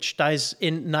topic, which ties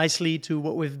in nicely to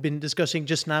what we've been discussing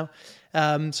just now.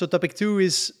 So topic 2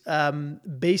 is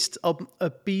based on a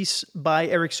piece by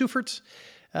Eric Seufert.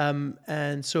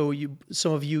 And so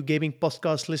some of you gaming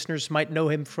podcast listeners might know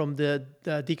him from the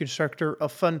Deconstructor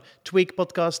of Fun Twig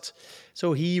podcast.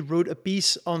 So he wrote a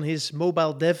piece on his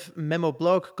mobile dev memo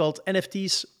blog called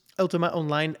NFTs, Ultima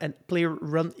Online, and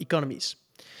Player-Run Economies.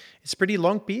 It's a pretty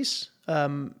long piece,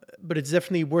 but it's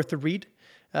definitely worth a read.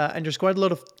 And there's quite a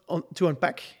lot to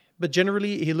unpack. But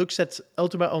generally, he looks at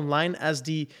Ultima Online as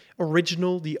the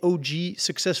original, the OG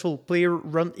successful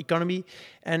player-run economy,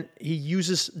 and he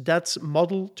uses that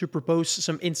model to propose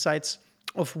some insights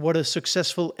of what a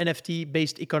successful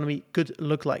NFT-based economy could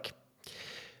look like.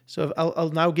 So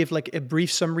I'll now give a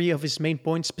brief summary of his main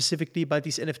points specifically about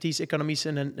these NFTs economies,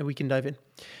 and then we can dive in.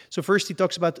 So first, he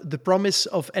talks about the promise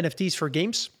of NFTs for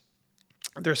games.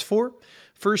 There's 4.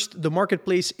 First, the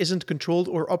marketplace isn't controlled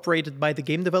or operated by the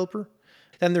game developer.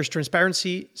 Then there's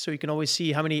transparency, so you can always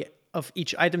see how many of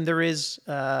each item there is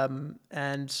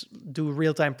and do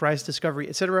real-time price discovery,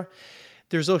 etc.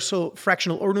 There's also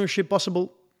fractional ownership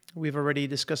possible. We've already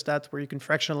discussed that, where you can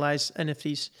fractionalize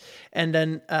NFTs. And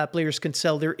then players can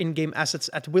sell their in-game assets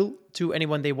at will to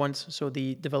anyone they want, so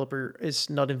the developer is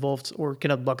not involved or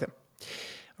cannot block them.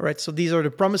 All right, so these are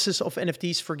the promises of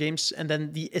NFTs for games. And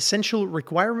then the essential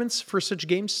requirements for such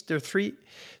games, there are 3.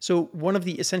 So one of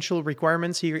the essential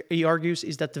requirements, he argues,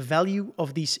 is that the value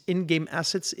of these in-game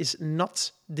assets is not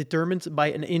determined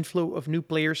by an inflow of new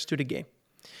players to the game.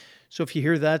 So if you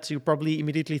hear that, you probably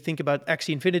immediately think about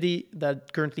Axie Infinity,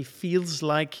 that currently feels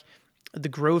like the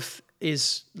growth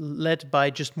is led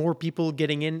by just more people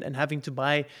getting in and having to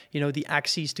buy, the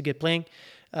Axies to get playing.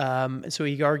 And so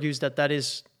he argues that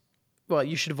is... well,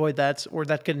 you should avoid that, or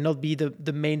that cannot be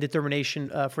the main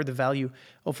determination for the value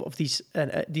of these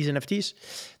NFTs.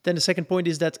 Then the second point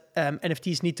is that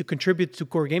NFTs need to contribute to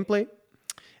core gameplay.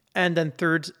 And then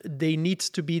third, they need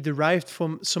to be derived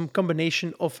from some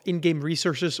combination of in-game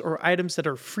resources or items that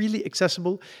are freely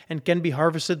accessible and can be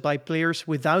harvested by players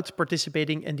without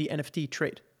participating in the NFT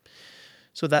trade.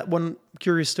 So that one,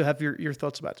 curious to have your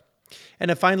thoughts about. And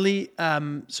then finally,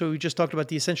 so we just talked about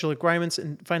the essential requirements,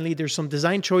 and finally there's some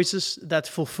design choices that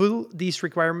fulfill these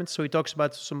requirements. So he talks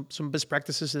about some best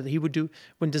practices that he would do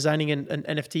when designing an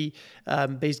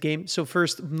NFT-based game. So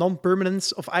first,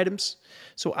 non-permanence of items.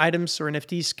 So items or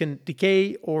NFTs can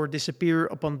decay or disappear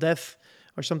upon death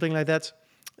or something like that.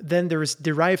 Then there is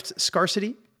derived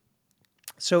scarcity.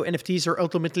 So NFTs are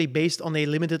ultimately based on a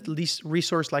limited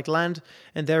resource like land,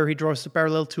 and there he draws the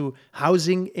parallel to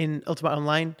housing in Ultima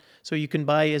Online. So you can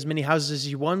buy as many houses as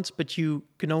you want, but you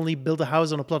can only build a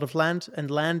house on a plot of land,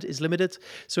 and land is limited.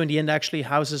 So in the end, actually,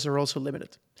 houses are also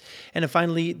limited. And then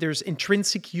finally, there's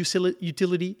intrinsic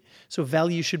utility. So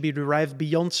value should be derived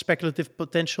beyond speculative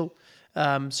potential.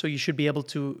 So you should be able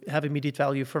to have immediate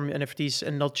value from NFTs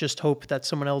and not just hope that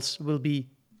someone else will be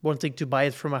wanting to buy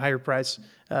it from a higher price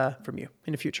from you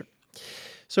in the future.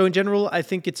 So in general, I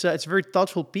think it's a very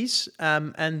thoughtful piece.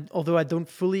 And although I don't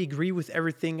fully agree with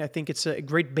everything, I think it's a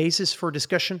great basis for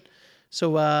discussion.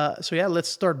 So yeah, let's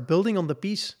start building on the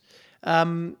piece.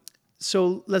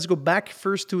 So let's go back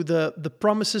first to the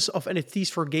promises of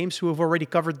NFTs for games who have already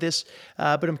covered this.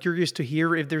 But I'm curious to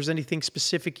hear if there's anything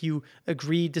specific you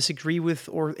agree, disagree with,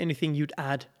 or anything you'd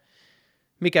add.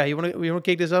 Mika, you want to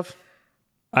kick this off?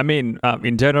 I mean,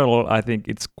 in general, I think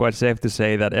it's quite safe to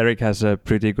say that Eric has a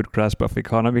pretty good grasp of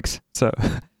economics. So,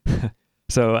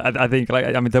 I think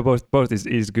the post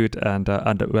is good and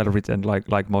well written,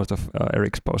 like most of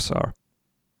Eric's posts are.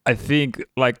 I think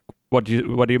like what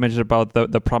you mentioned about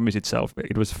the promise itself,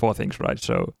 it was 4 things, right?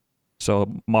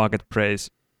 So market place,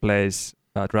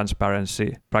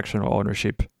 transparency, fractional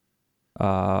ownership,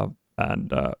 but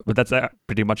that's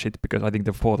pretty much it, because I think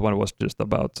the 4th one was just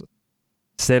about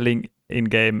selling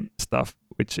in-game stuff,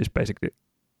 which is basically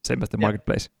same as the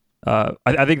marketplace.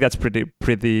 I think that's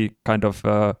pretty kind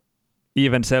of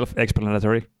even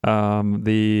self-explanatory.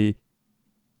 The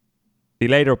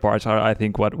later parts are, I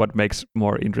think, what makes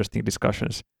more interesting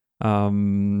discussions.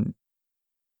 I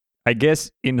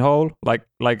guess in whole, like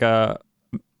the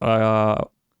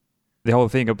whole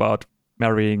thing about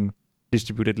marrying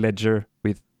distributed ledger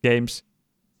with games,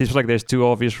 seems like there's 2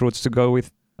 obvious routes to go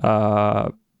with.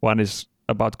 One is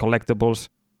about collectibles,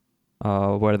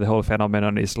 where the whole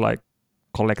phenomenon is like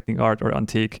collecting art or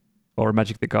antique or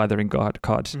Magic the Gathering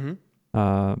cards.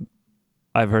 Mm-hmm.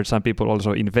 I've heard some people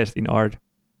also invest in art.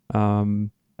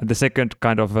 And the second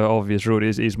kind of obvious route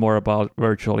is more about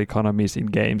virtual economies in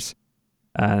games.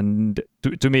 And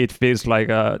to me, it feels like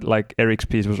Eric's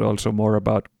piece was also more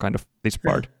about kind of this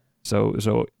part.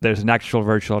 So there's an actual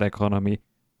virtual economy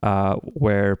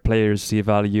where players see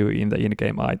value in the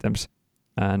in-game items.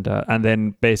 And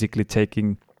then basically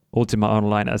taking Ultima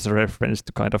Online as a reference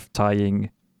to kind of tying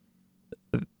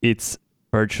its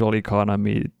virtual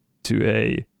economy to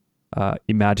a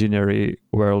imaginary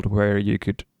world where you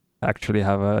could actually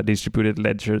have a distributed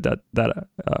ledger that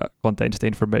contains the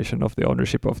information of the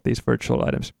ownership of these virtual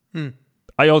items.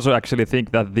 I also actually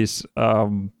think that this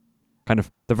kind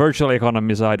of the virtual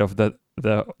economy side of the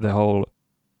whole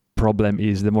problem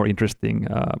is the more interesting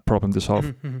problem to solve.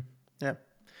 Mm-hmm. Yeah.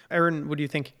 Aaron, what do you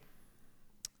think?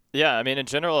 Yeah, I mean, in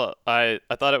general, I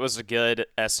thought it was a good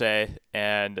essay,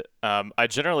 and I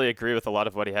generally agree with a lot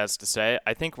of what he has to say.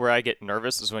 I think where I get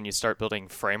nervous is when you start building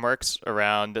frameworks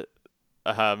around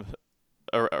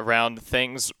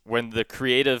things when the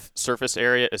creative surface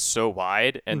area is so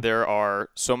wide and there are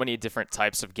so many different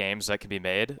types of games that can be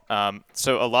made.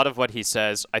 So a lot of what he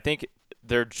says, I think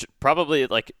they're probably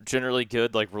like generally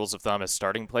good like rules of thumb as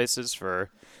starting places for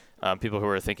people who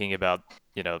are thinking about,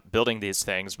 building these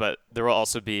things, but there will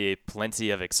also be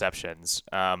plenty of exceptions.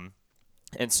 And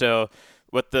so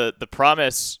what the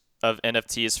promise of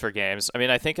NFTs for games, I mean,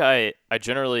 I think I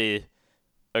generally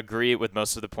agree with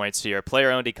most of the points here.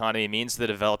 Player-owned economy means the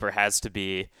developer has to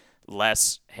be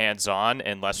less hands-on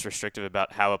and less restrictive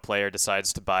about how a player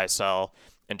decides to buy, sell,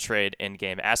 and trade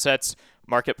in-game assets.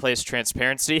 Marketplace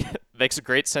transparency makes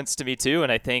great sense to me too,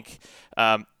 and I think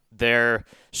there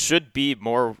should be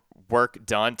more work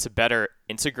done to better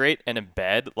integrate and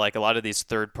embed like a lot of these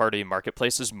third-party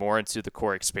marketplaces more into the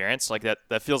core experience. Like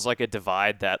that feels like a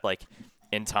divide that like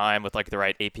in time with like the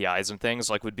right APIs and things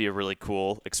like would be a really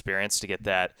cool experience to get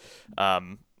that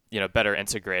better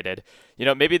integrated.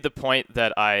 Maybe the point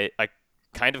that I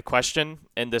kind of question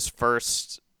in this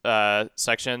first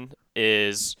section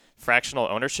is fractional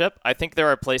ownership. I think there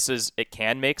are places it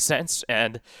can make sense,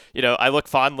 and I look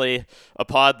fondly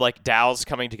upon like DAOs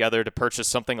coming together to purchase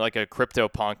something like a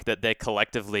CryptoPunk that they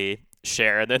collectively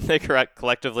share, and then they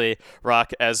collectively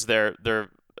rock as their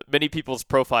many people's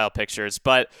profile pictures.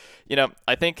 But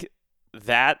I think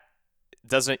that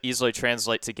doesn't easily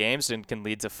translate to games and can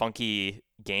lead to funky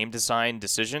game design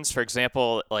decisions. For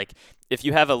example, like if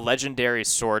you have a legendary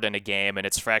sword in a game and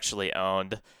it's fractionally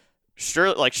owned,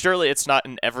 surely it's not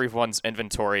in everyone's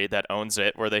inventory that owns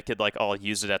it where they could like all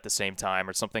use it at the same time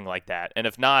or something like that. And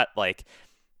if not, like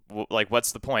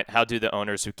what's the point? How do the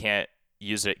owners who can't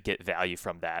use it get value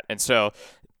from that? And so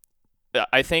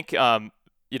I think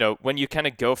when you kind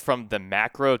of go from the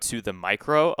macro to the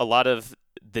micro, a lot of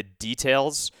the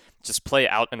details just play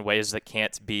out in ways that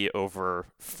can't be over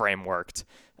frameworked.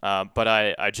 But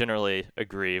I generally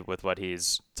agree with what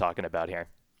he's talking about here.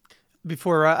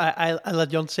 Before I let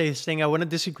Jon say his thing, I want to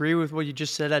disagree with what you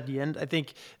just said at the end. I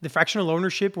think the fractional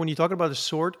ownership, when you talk about a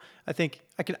sword, I think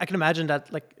I can imagine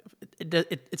that like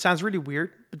it sounds really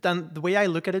weird, but then the way I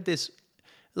look at it is,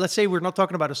 let's say we're not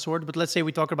talking about a sword, but let's say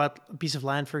we talk about a piece of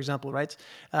land, for example, right?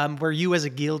 Where you as a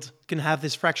guild can have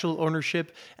this fractional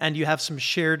ownership, and you have some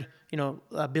shared,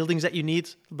 buildings that you need,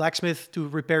 blacksmith to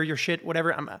repair your shit,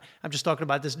 whatever. I'm just talking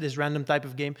about this random type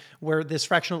of game where this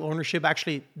fractional ownership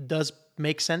actually does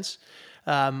make sense.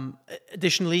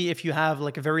 Additionally, if you have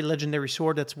like a very legendary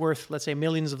sword that's worth, let's say,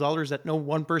 millions of dollars that no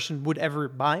one person would ever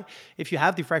buy, if you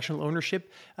have the fractional ownership,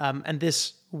 and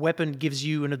this weapon gives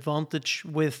you an advantage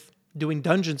with doing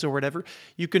dungeons or whatever,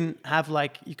 you can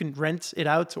rent it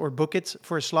out or book it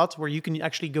for a slot where you can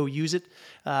actually go use it,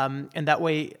 and that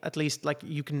way at least like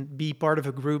you can be part of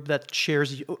a group that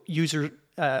shares the use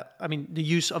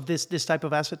of this type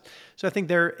of asset. So I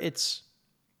think it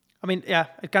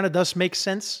kind of does make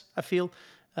sense, I feel,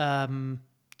 to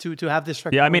have this.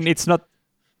 Yeah, I mean it's not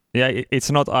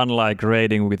unlike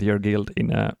raiding with your guild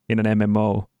in an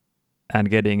MMO and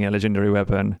getting a legendary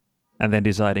weapon and then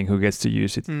deciding who gets to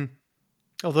use it.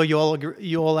 Although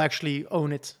you all actually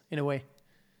own it in a way.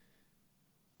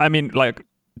 I mean, like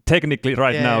technically,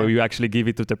 now you actually give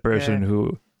it to the person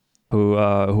who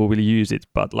will use it,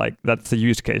 but like that's the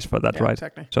use case for that, right?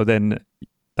 Exactly. So then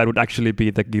that would actually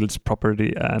be the guild's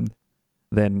property, and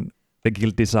then the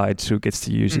guild decides who gets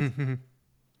to use it. Mm-hmm.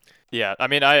 Yeah, I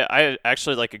mean, I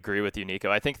actually like agree with you,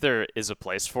 Nico. I think there is a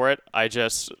place for it. I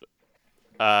just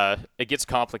it gets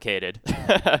complicated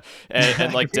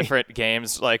and like different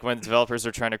games, like when developers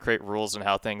are trying to create rules and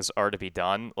how things are to be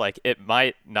done, like it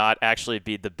might not actually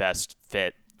be the best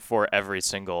fit for every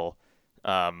single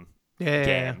game.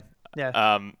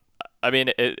 Yeah. I mean,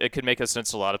 it could make a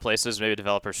sense a lot of places. Maybe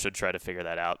developers should try to figure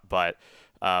that out, but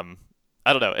I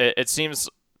don't know. It seems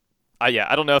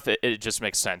I don't know if it just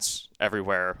makes sense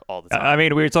everywhere all the time. I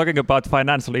mean, we're talking about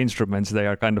financial instruments. They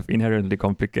are kind of inherently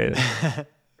complicated.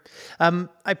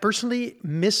 I personally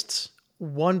missed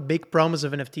one big promise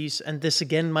of NFTs, and this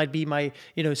again might be my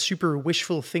super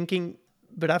wishful thinking,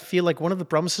 but I feel like one of the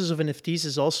promises of NFTs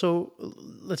is also,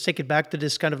 let's take it back to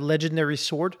this kind of legendary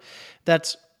sword,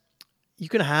 that you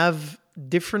can have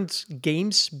different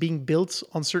games being built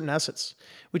on certain assets,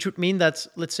 which would mean that,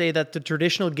 let's say that the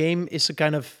traditional game is a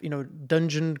kind of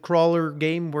dungeon crawler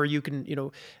game where you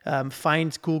can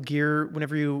find cool gear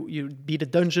whenever you beat a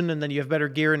dungeon, and then you have better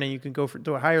gear, and then you can go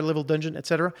to a higher level dungeon,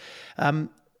 etc.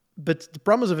 But the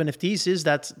promise of NFTs is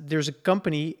that there's a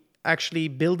company actually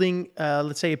building,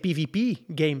 let's say, a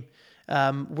PvP game,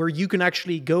 where you can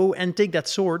actually go and take that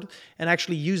sword and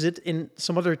actually use it in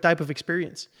some other type of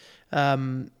experience.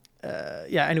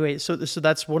 Anyway, so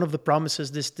that's one of the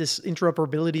promises, this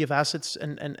interoperability of assets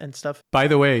and stuff. By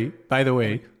the way,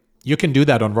 you can do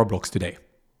that on Roblox today,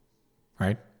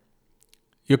 right?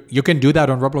 You can do that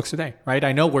on Roblox today, right?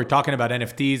 I know we're talking about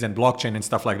NFTs and blockchain and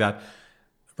stuff like that.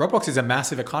 Roblox is a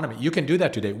massive economy. You can do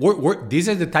that today. These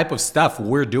are the type of stuff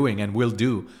we're doing and will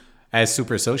do as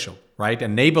Super Social, right?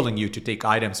 Enabling you to take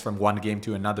items from one game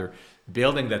to another,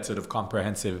 building that sort of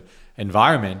comprehensive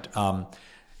environment.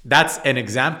 That's an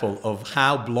example of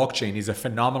how blockchain is a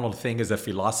phenomenal thing as a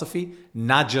philosophy,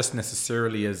 not just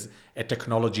necessarily as a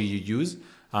technology you use.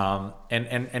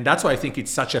 And that's why I think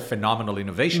it's such a phenomenal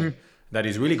innovation that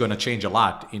is really going to change a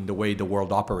lot in the way the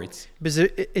world operates. But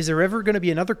is there ever going to be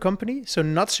another company, so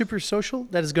not Super Social,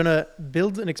 that is going to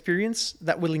build an experience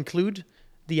that will include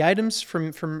the items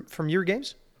from your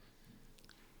games?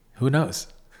 Who knows?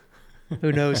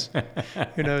 Who knows?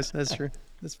 Who knows? That's true.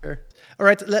 That's fair. All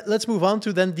right, let's move on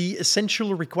to then the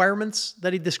essential requirements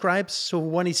that he describes. So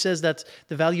one, he says that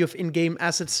the value of in-game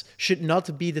assets should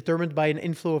not be determined by an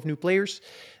inflow of new players.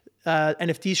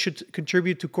 NFTs should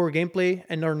contribute to core gameplay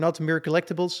and are not mere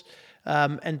collectibles.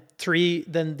 And 3,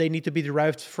 then they need to be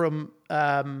derived from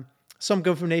some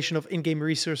combination of in-game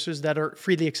resources that are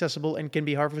freely accessible and can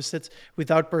be harvested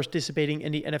without participating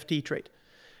in the NFT trade.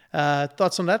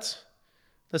 Thoughts on that?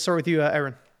 Let's start with you,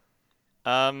 Aaron.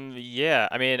 Yeah,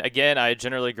 I mean, again, I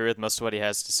generally agree with most of what he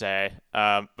has to say,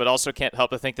 but also can't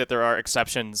help but think that there are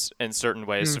exceptions in certain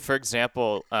ways. So, for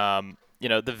example,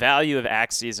 the value of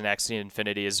Axes and Axie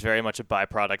Infinity is very much a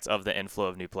byproduct of the inflow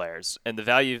of new players, and the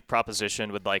value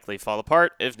proposition would likely fall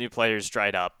apart if new players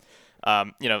dried up.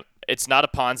 It's not a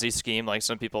Ponzi scheme like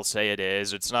some people say it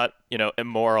is. It's not,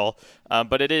 immoral,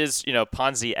 but it is,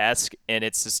 Ponzi-esque in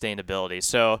its sustainability.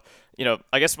 So,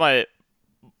 I guess my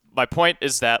point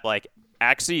is that, like,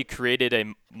 Axie created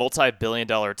a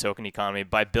multi-billion-dollar token economy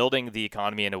by building the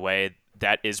economy in a way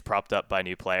that is propped up by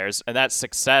new players, and that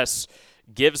success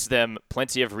gives them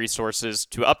plenty of resources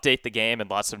to update the game in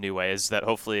lots of new ways that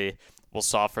hopefully will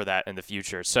solve for that in the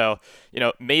future. So,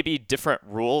 maybe different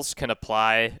rules can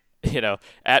apply,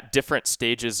 at different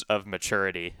stages of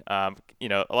maturity. A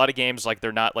lot of games, like,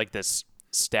 they're not like this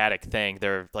static thing.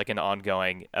 They're like an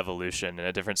ongoing evolution, and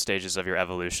at different stages of your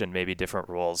evolution, maybe different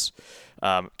rules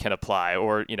can apply,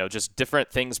 or just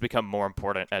different things become more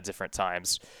important at different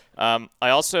times. I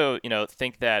also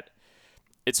think that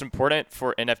it's important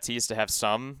for NFTs to have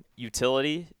some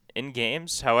utility in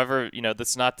games. However,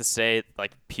 that's not to say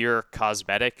like pure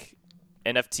cosmetic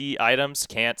NFT items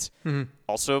can't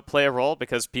also play a role,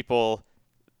 because people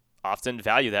often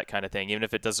value that kind of thing, even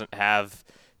if it doesn't have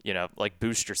like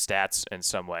boost your stats in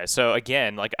some way. So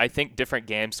again, like, I think different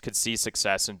games could see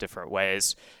success in different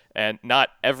ways, and not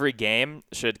every game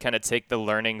should kind of take the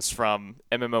learnings from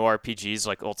MMORPGs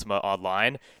like Ultima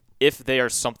Online if they are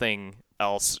something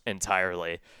else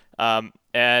entirely.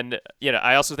 And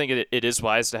I also think it is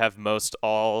wise to have most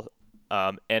all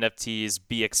NFTs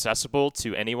be accessible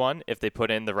to anyone if they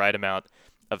put in the right amount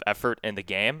of effort in the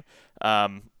game.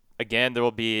 Again, there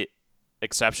will be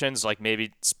exceptions, like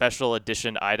maybe special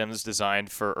edition items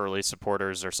designed for early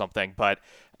supporters or something. But,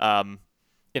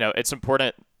 it's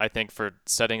important, I think, for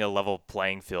setting a level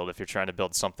playing field if you're trying to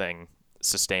build something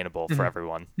sustainable for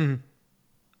everyone.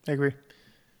 I agree.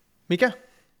 Mika?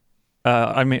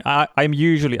 I'm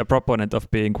usually a proponent of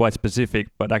being quite specific,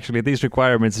 but actually these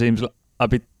requirements seems a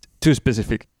bit too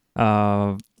specific.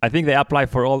 I think they apply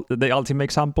for all the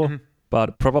ultimate sample,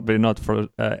 but probably not for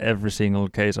every single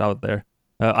case out there.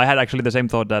 I had actually the same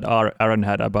thought that Aaron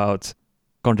had about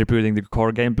contributing to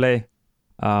core gameplay.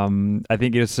 I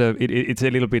think it's a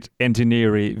little bit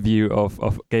engineering view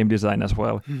of game design as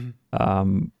well.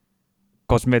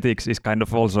 Cosmetics is kind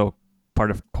of also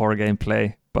part of core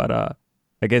gameplay, but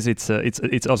I guess it's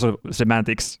also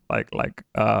semantics. Like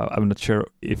I'm not sure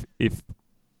if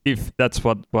that's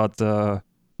what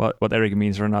Eric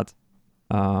means or not.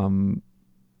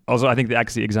 Also, I think the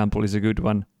Axie example is a good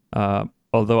one.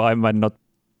 Although I might not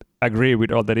agree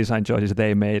with all the design choices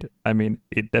they made, I mean,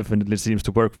 it definitely seems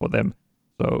to work for them.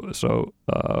 So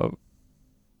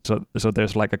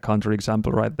there's like a counter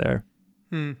example right there.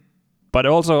 But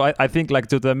also, I think, like,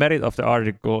 to the merit of the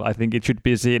article, I think it should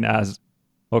be seen as,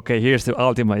 okay, here's the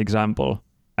ultimate example,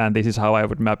 and this is how I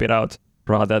would map it out,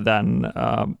 rather than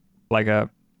like a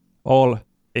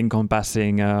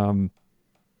all-encompassing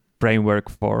framework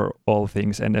for all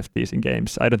things NFTs in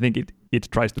games. I don't think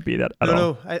it tries to be that at all.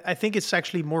 No, I think it's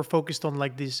actually more focused on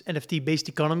like these NFT-based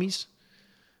economies,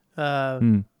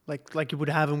 like you would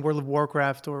have in World of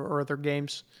Warcraft or other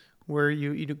games, where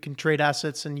you can trade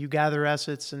assets and you gather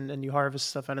assets and you harvest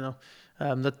stuff. I don't know.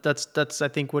 That's I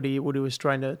think what he was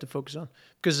trying to focus on,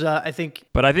 because I think.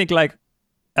 But I think, like,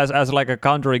 as like a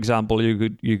counter example,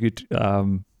 you could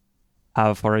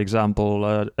have, for example,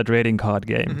 a trading card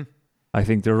game. I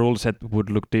think the rule set would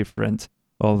look different,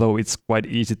 although it's quite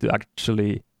easy to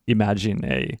actually imagine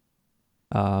a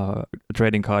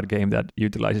trading card game that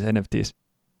utilizes NFTs.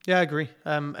 Yeah, I agree.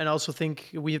 And I also think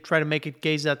we try to make a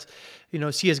case that,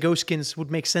 CSGO skins would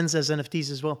make sense as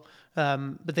NFTs as well.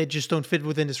 But they just don't fit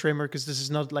within this framework, because this is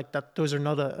not like that. Those are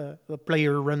not a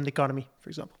player-run economy, for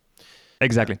example.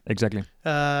 Exactly.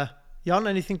 Jan,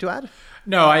 anything to add?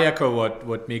 No, I echo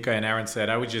what Mika and Aaron said.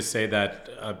 I would just say that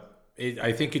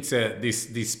I think it's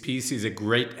this piece is a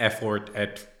great effort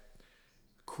at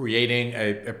creating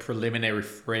a preliminary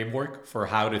framework for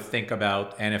how to think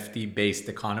about NFT-based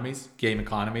economies, game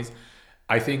economies.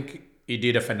 I think he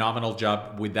did a phenomenal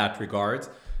job with that regards.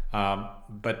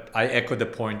 But I echo the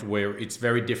point where it's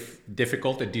very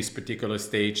difficult at this particular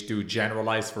stage to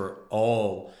generalize for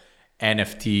all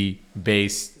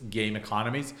NFT-based game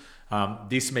economies.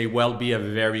 This may well be a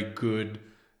very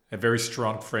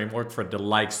strong framework for the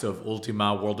likes of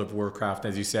Ultima, World of Warcraft,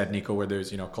 as you said, Nico, where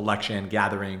there's collection,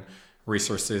 gathering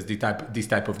resources, this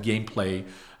type of gameplay,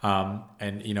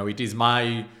 and it is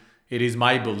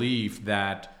my belief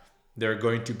that there are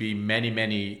going to be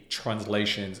many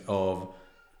translations of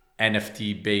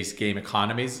NFT-based game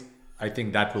economies. I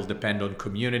think that will depend on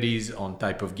communities, on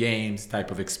type of games,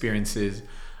 type of experiences.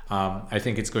 I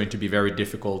think it's going to be very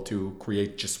difficult to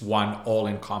create just one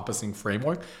all-encompassing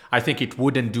framework. I think it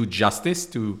wouldn't do justice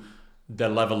to the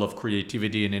level of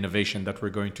creativity and innovation that we're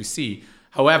going to see.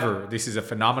 However, this is a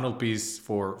phenomenal piece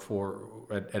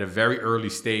at a very early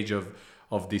stage of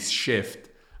this shift.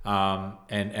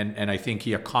 And I think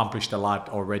he accomplished a lot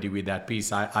already with that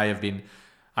piece. I have been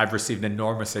I've received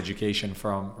enormous education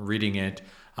from reading it,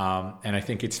 and I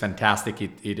think it's fantastic.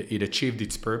 It achieved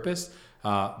its purpose,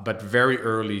 but very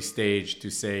early stage to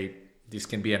say this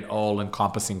can be an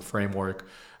all-encompassing framework.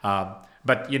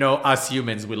 But us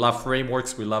humans, we love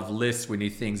frameworks, we love lists, we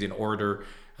need things in order.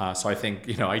 So I think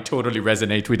I totally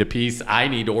resonate with the piece. I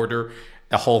need order.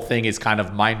 The whole thing is kind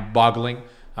of mind-boggling.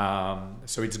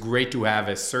 So it's great to have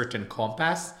a certain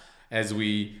compass as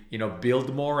we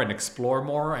build more and explore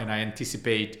more, and I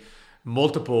anticipate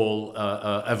multiple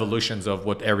evolutions of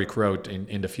what Eric wrote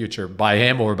in the future by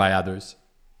him or by others.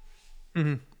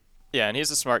 Mm-hmm. Yeah, and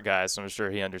he's a smart guy, so I'm sure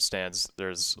he understands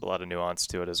there's a lot of nuance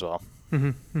to it as well.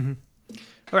 Mm-hmm. Mm-hmm.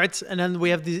 All right, and then we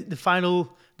have the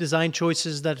final design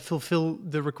choices that fulfill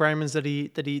the requirements that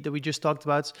we just talked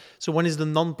about. So one is the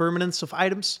non-permanence of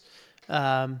items,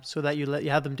 so that you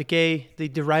have them decay. The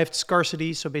derived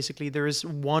scarcity, so basically there is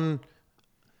one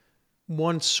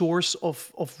source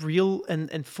of real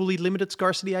and fully limited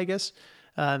scarcity, I guess.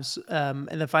 And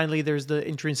then finally, there's the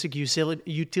intrinsic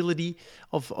utility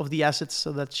of the assets,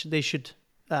 so that they should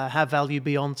have value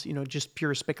beyond just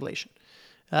pure speculation.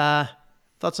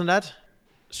 Thoughts on that?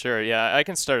 Sure. Yeah, I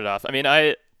can start it off. I mean,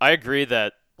 I agree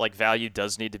that like value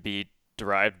does need to be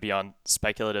derived beyond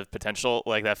speculative potential.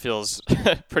 Like that feels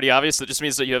pretty obvious. It just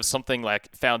means that you have something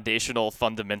like foundational,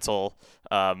 fundamental,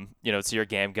 to your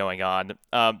game going on.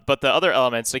 But the other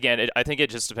elements, again, I think it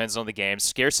just depends on the game.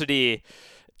 Scarcity,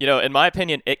 in my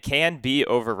opinion, it can be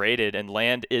overrated, and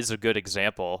land is a good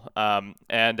example.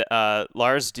 And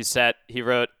Lars Doucette, he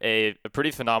wrote a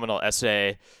pretty phenomenal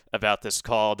essay about this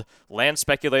called "Land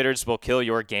Speculators Will Kill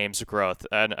Your Game's Growth,"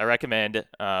 and I recommend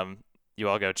you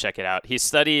all go check it out. He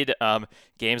studied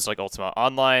games like Ultima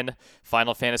Online,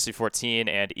 Final Fantasy XIV,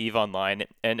 and EVE Online,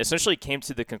 and essentially came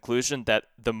to the conclusion that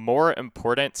the more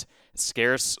important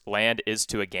scarce land is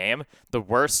to a game, the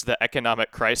worse the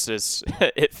economic crisis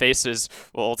it faces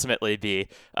will ultimately be.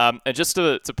 And just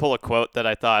to pull a quote that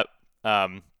I thought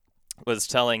was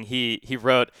telling, he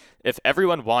wrote, "If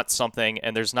everyone wants something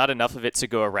and there's not enough of it to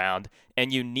go around,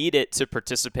 and you need it to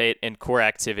participate in core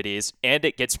activities, and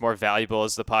it gets more valuable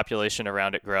as the population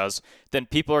around it grows, then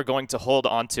people are going to hold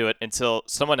on to it until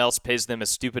someone else pays them a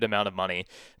stupid amount of money.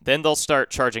 Then they'll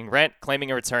start charging rent, claiming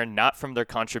a return not from their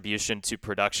contribution to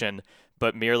production,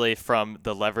 but merely from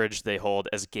the leverage they hold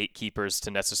as gatekeepers to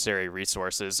necessary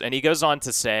resources." And he goes on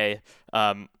to say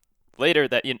later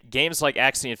that games like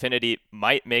Axie Infinity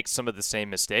might make some of the same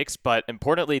mistakes, but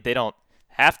importantly, they don't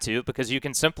have to, because you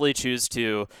can simply choose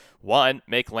to, 1,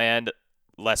 make land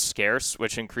less scarce,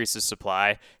 which increases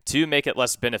supply, 2, make it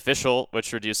less beneficial,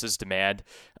 which reduces demand,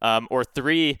 or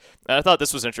 3, and I thought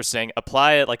this was interesting,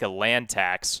 apply like a land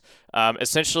tax.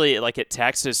 Essentially, like it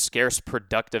taxes scarce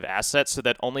productive assets so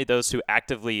that only those who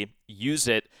actively use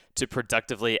it to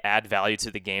productively add value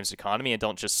to the game's economy and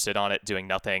don't just sit on it doing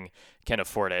nothing can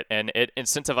afford it. And it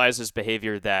incentivizes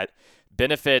behavior that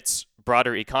benefits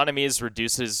broader economies,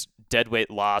 reduces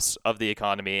deadweight loss of the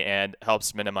economy, and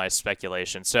helps minimize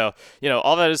speculation. So,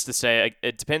 all that is to say,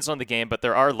 it depends on the game, but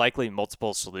there are likely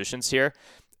multiple solutions here.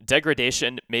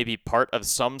 Degradation may be part of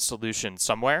some solution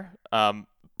somewhere,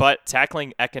 but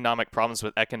tackling economic problems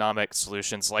with economic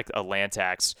solutions like a land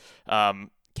tax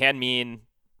can mean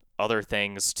other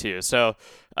things too. So,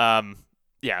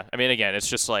 yeah, I mean, again, it's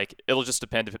just like, it'll just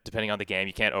depend depending on the game.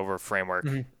 You can't over framework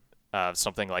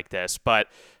something like this. But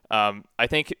I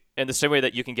think in the same way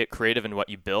that you can get creative in what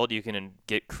you build, you can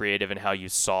get creative in how you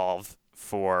solve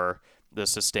for the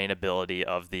sustainability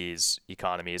of these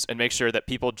economies and make sure that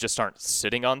people just aren't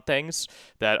sitting on things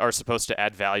that are supposed to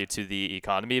add value to the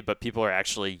economy, but people are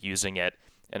actually using it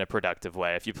in a productive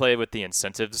way. If you play with the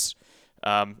incentives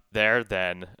there,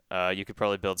 then you could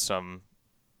probably build some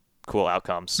cool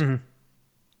outcomes. Mm-hmm.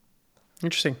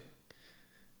 Interesting.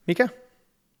 Mika?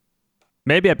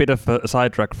 Maybe a bit of a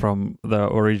sidetrack from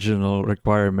the original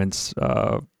requirements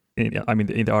in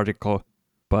the article.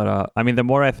 But the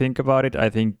more I think about it, I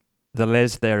think the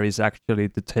less there is actually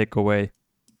to take away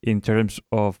in terms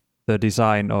of the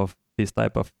design of these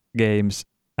type of games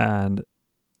and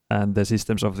the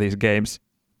systems of these games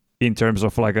in terms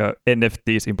of like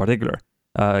NFTs in particular.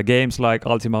 Games like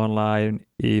Ultima Online,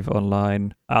 EVE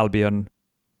Online, Albion,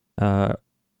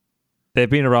 they've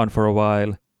been around for a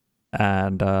while,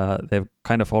 and they've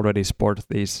kind of already sport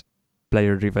these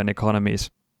player-driven economies.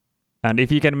 And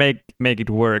if you can make it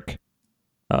work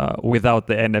without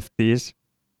the NFTs,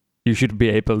 you should be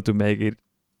able to make it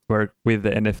work with the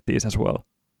NFTs as well.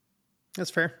 That's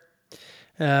fair.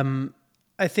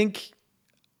 I think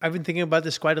I've been thinking about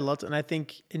this quite a lot, and I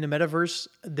think in the metaverse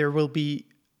there will be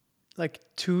like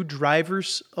two drivers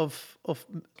of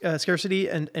scarcity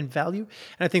and value.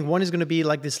 And I think one is going to be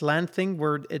like this land thing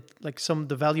where it like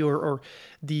the value or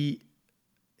the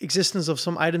existence of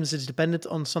some items is dependent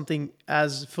on something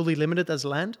as fully limited as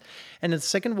land. And the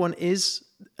second one is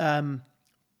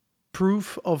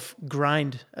proof of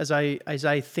grind, as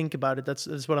I think about it.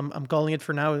 That's what I'm calling it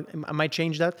for now. I might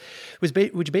change that,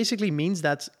 which basically means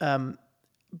that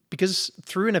because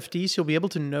through NFTs you'll be able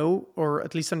to know, or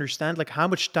at least understand, like how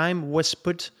much time was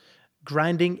put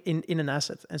grinding in an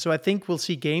asset. And so I think we'll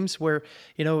see games where,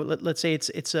 let's say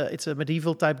it's a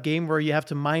medieval type game where you have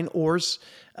to mine ores,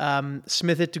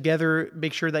 smith it together,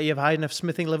 make sure that you have high enough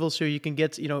smithing levels so you can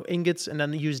get ingots, and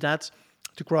then use that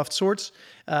to craft swords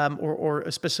or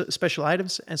special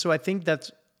items. And so I think that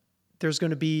there's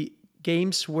going to be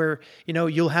games where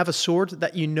you'll have a sword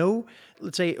that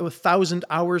let's say 1,000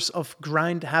 hours of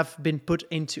grind have been put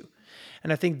into.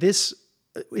 And I think this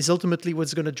is ultimately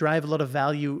what's going to drive a lot of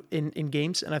value in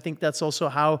games. And I think that's also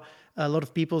how a lot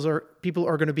of people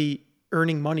are going to be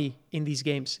earning money in these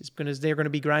games. It's because they're going to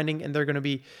be grinding, and they're going to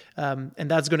be and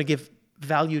that's going to give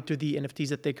value to the NFTs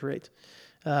that they create.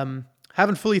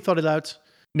 Haven't fully thought it out.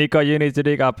 Nico, you need to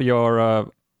dig up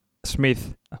your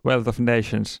Smith Wealth of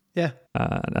Nations. Yeah.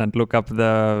 And look up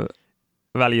the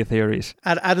value theories.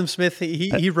 Adam Smith,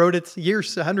 he wrote it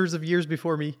hundreds of years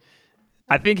before me.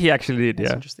 I think he actually did.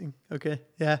 That's interesting. Okay.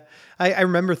 Yeah. I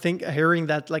remember hearing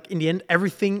that, like, in the end,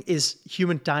 everything is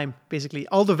human time, basically.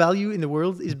 All the value in the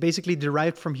world is basically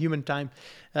derived from human time.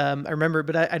 I remember,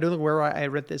 but I don't know where I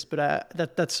read this, but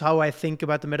that's how I think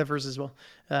about the metaverse as well,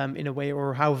 in a way,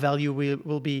 or how value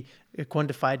will be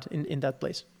quantified in that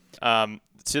place.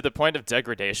 To the point of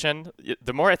degradation,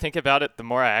 the more I think about it, the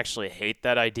more I actually hate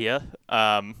that idea.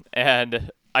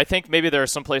 And I think maybe there are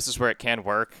some places where it can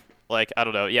work. Like, I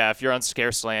don't know. Yeah, if you're on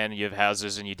scarce land, you have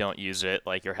houses and you don't use it,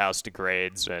 like your house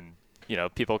degrades and,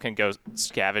 people can go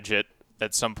scavenge it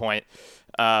at some point.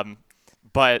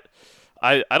 But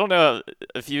I don't know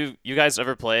if you guys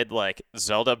ever played like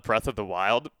Zelda Breath of the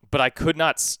Wild, but I could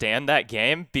not stand that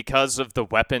game because of the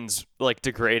weapons like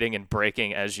degrading and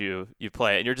breaking as you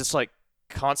play it. And you're just like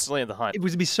constantly in the hunt. It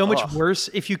would be so much worse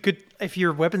if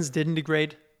your weapons didn't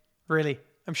degrade. Really,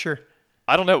 I'm sure.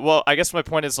 I don't know. Well, I guess my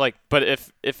point is like, but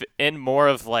if in more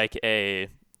of like an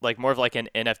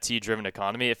NFT driven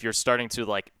economy, if you're starting to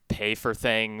like pay for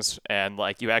things and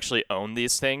like you actually own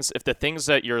these things, if the things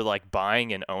that you're like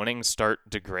buying and owning start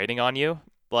degrading on you,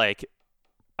 like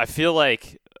I feel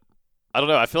like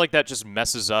that just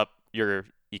messes up your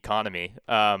economy.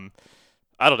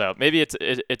 I don't know. Maybe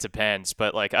it depends,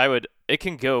 but like it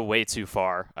can go way too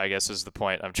far, I guess is the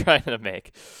point I'm trying to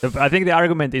make. I think the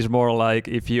argument is more like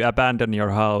if you abandon your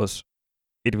house,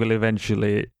 it will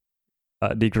eventually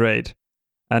degrade,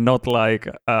 and not like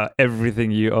everything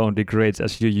you own degrades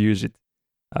as you use it.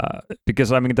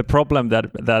 Because I mean, the problem that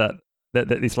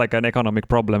it's like an economic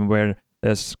problem where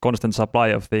there's constant supply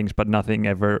of things, but nothing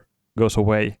ever goes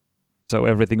away. So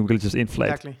everything will just inflate.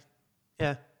 Exactly.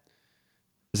 Yeah.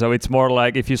 So it's more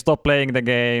like if you stop playing the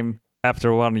game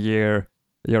after 1 year,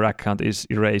 your account is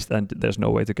erased and there's no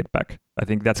way to get back. I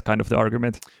think that's kind of the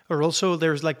argument. Or also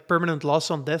there's like permanent loss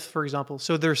on death, for example.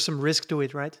 So there's some risk to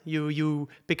it, right? You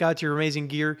pick out your amazing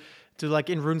gear to, like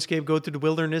in RuneScape, go to the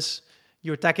wilderness,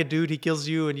 you attack a dude, he kills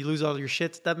you and you lose all your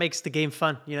shit. That makes the game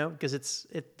fun, because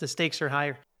the stakes are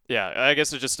higher. Yeah, I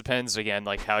guess it just depends, again,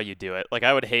 like how you do it. Like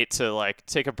I would hate to like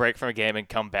take a break from a game and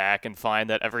come back and find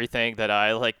that everything that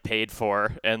I like paid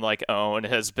for and like own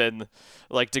has been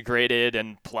like degraded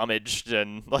and plumaged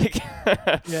and like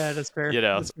yeah, that's fair.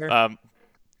 That's fair.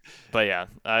 But yeah,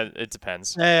 it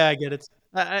depends. Yeah, I get it.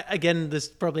 Again, this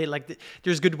probably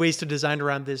there's good ways to design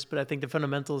around this, but I think the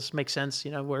fundamentals make sense,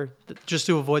 where just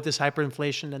to avoid this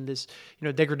hyperinflation and this,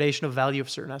 degradation of value of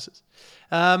certain assets.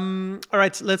 All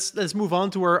right, let's move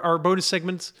on to our bonus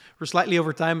segment. We're slightly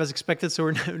over time as expected, so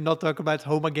we're not talking about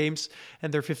Homa Games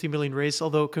and their 50 million raise,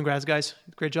 although congrats guys,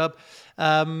 great job.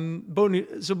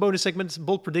 Bonus segment,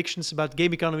 bold predictions about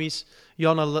game economies.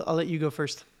 Jan, I'll let you go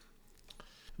first.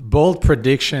 Bold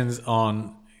predictions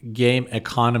on game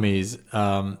economies.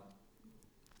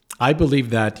 I believe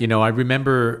that, I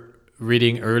remember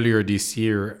reading earlier this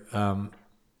year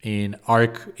in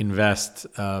ARK Invest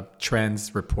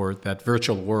trends report that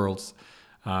virtual worlds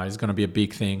is going to be a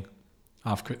big thing,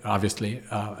 obviously.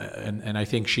 And I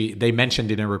think they mentioned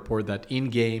in a report that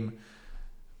in-game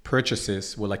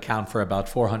purchases will account for about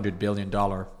 $400 billion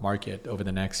market over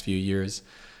the next few years.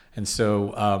 And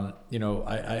so,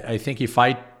 I think if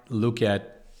I look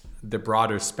at the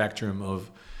broader spectrum of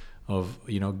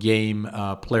game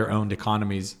player-owned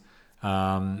economies,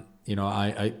 I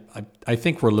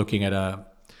think we're looking at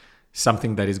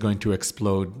something that is going to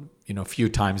explode, a few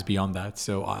times beyond that.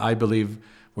 So I believe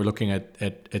we're looking at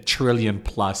a trillion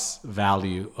plus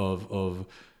value of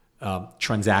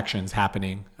transactions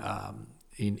happening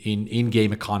in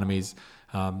game economies.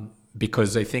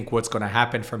 Because I think what's going to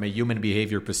happen from a human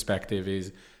behavior perspective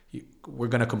is we're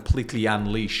going to completely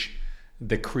unleash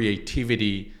the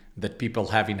creativity that people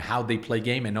have in how they play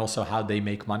game and also how they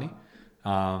make money.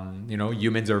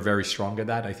 Humans are very strong at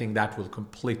that. I think that will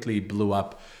completely blow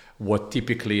up what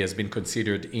typically has been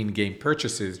considered in-game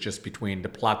purchases just between the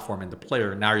platform and the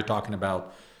player. Now you're talking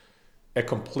about a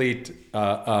complete,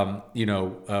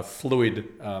 fluid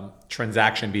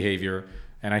transaction behavior,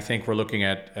 and I think we're looking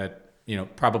at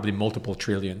probably multiple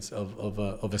trillions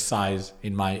of a size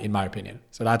in my opinion.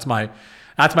 So that's my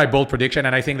bold prediction,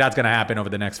 and I think that's going to happen over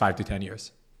the next 5 to 10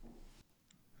 years.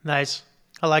 Nice,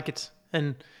 I like it,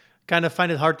 and kind of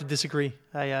find it hard to disagree.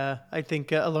 I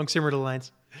think along similar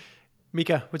lines.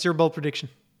 Mika, what's your bold prediction?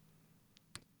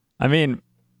 I mean,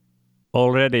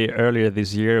 already earlier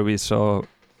this year, we saw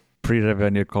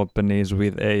pre-revenue companies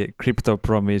with a crypto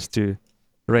promise to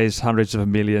raise hundreds of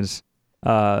millions.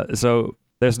 So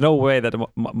there's no way that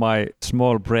my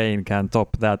small brain can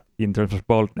top that in terms of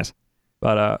boldness.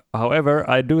 But however,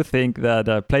 I do think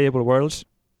that Playable Worlds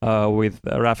with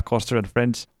Raf Koster and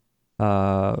friends,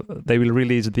 they will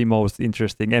release the most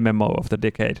interesting MMO of the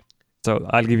decade. So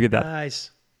I'll give you that.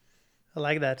 Nice. I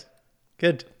like that.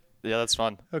 Good. Yeah, that's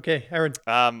fun. Okay, Aaron.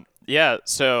 Yeah,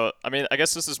 so, I mean, I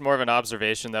guess this is more of an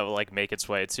observation that will, make its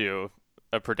way to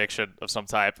a prediction of some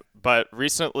type. But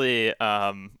recently,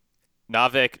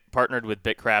 Naavik partnered with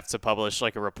Bitcraft to publish,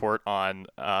 a report on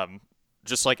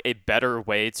just, a better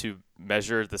way to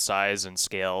measure the size and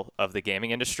scale of the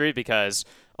gaming industry, because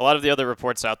a lot of the other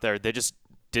reports out there, they just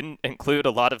didn't include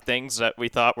a lot of things that we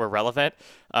thought were relevant.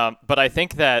 But I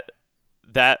think that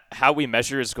how we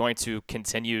measure is going to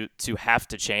continue to have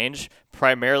to change,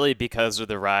 primarily because of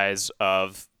the rise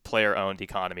of player-owned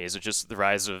economies, or just the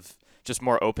rise of just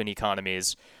more open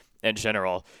economies in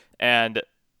general. And,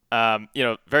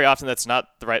 very often that's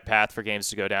not the right path for games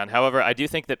to go down. However, I do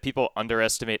think that people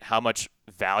underestimate how much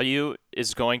value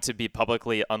is going to be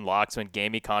publicly unlocked when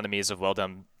game economies of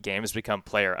well-done games become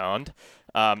player-owned.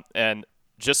 And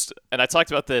I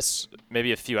talked about this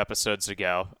maybe a few episodes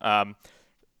ago.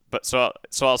 But so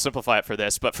I'll simplify it for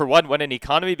this. But for one, when an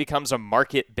economy becomes a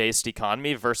market-based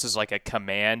economy versus a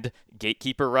command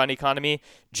gatekeeper-run economy,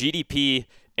 GDP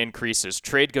increases,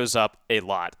 trade goes up a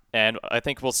lot, and I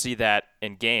think we'll see that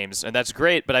in games, and that's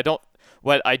great. But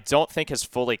what I don't think has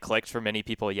fully clicked for many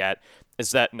people yet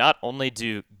is that not only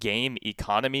do game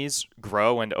economies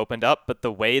grow and opened up, but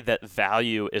the way that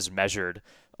value is measured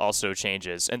also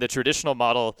changes. And the traditional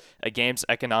model, a game's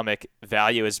economic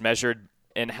value is measured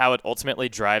and how it ultimately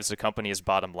drives the company's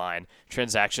bottom line.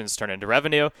 Transactions turn into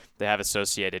revenue, they have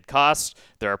associated costs,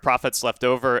 there are profits left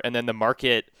over, and then the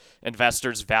market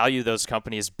investors value those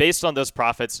companies based on those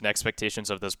profits and expectations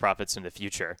of those profits in the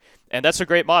future. And that's a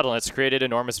great model, and it's created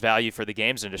enormous value for the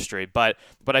games industry. But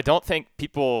I don't think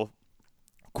people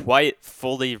quite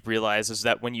fully realize is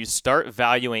that when you start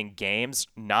valuing games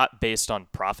not based on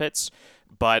profits,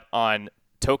 but on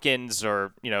tokens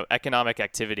or economic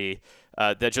activity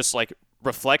that just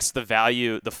reflects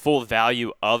the full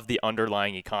value of the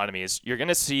underlying economies, you're going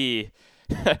to see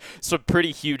some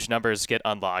pretty huge numbers get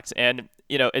unlocked. And,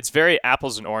 it's very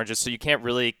apples and oranges, so you can't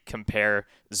really compare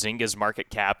Zynga's market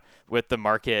cap with the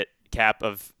market cap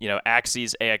of,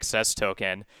 Axie's AXS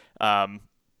token.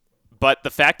 But the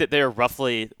fact that they are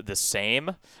roughly the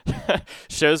same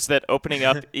shows that opening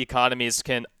up economies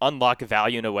can unlock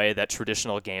value in a way that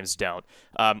traditional games don't.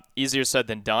 Easier said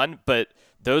than done, but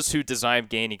those who design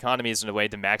game economies in a way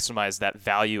to maximize that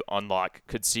value unlock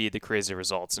could see the crazy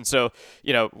results. And so,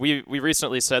 we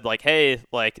recently said hey,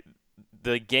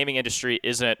 the gaming industry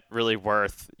isn't really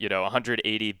worth,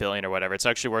 180 billion or whatever. It's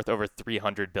actually worth over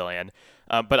 300 billion.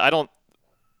 But I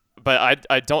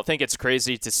don't think it's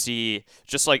crazy to see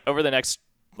just over the next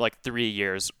 3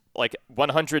 years,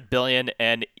 100 billion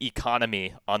and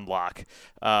economy unlock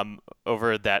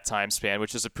over that time span,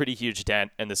 which is a pretty huge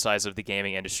dent in the size of the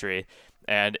gaming industry.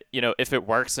 And, if it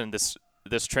works and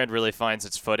this trend really finds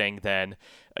its footing, then,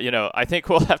 I think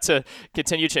we'll have to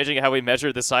continue changing how we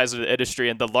measure the size of the industry.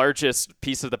 And the largest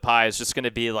piece of the pie is just going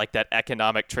to be that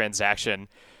economic transaction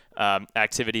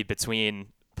activity between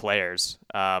players.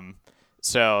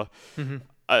 So,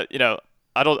 I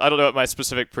don't know what my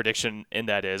specific prediction in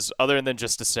that is, other than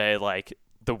just to say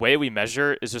the way we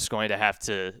measure is just going to have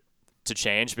to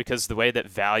change, because the way that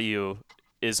value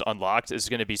is unlocked is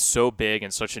going to be so big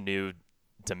and such a new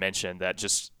dimension that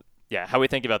how we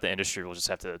think about the industry will just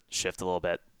have to shift a little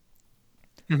bit.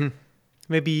 Mm-hmm.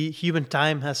 Maybe human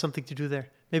time has something to do there.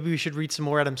 Maybe we should read some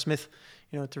more Adam Smith,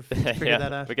 to figure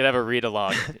that out. We could have a read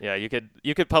along. Yeah, you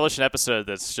could publish an episode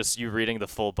that's just you reading the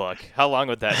full book. How long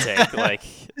would that take? Like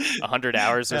 100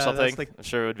 hours or something? I'm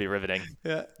sure it would be riveting.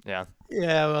 Yeah. Yeah.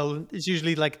 Yeah, well, it's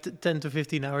usually like 10 to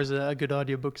 15 hours a good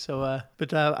audiobook. So,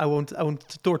 but I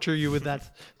won't torture you with that.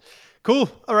 Cool.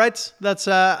 All right. That's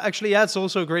actually, it's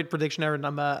also a great prediction, Aaron.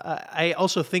 I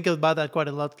also think about that quite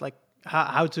a lot, like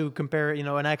how to compare,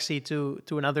 an Axie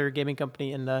to another gaming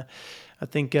company. And I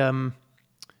think,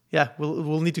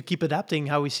 we'll need to keep adapting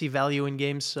how we see value in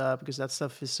games because that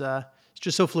stuff is it's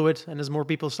just so fluid. And as more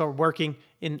people start working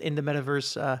in the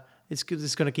metaverse, it's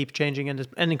going to keep changing and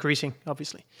increasing,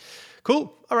 obviously.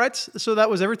 Cool. All right. So that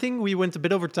was everything. We went a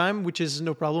bit over time, which is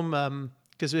no problem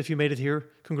because if you made it here,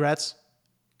 congrats.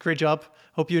 Great job.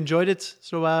 Hope you enjoyed it.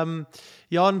 So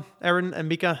Jan, Aaron, and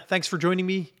Mika, thanks for joining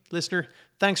me. Listener,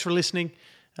 thanks for listening.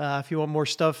 If you want more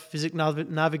stuff, visit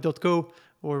navic.co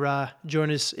or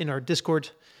join us in our Discord.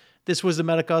 This was the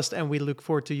Metacast, and we look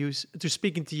forward to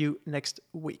speaking to you next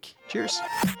week. Cheers.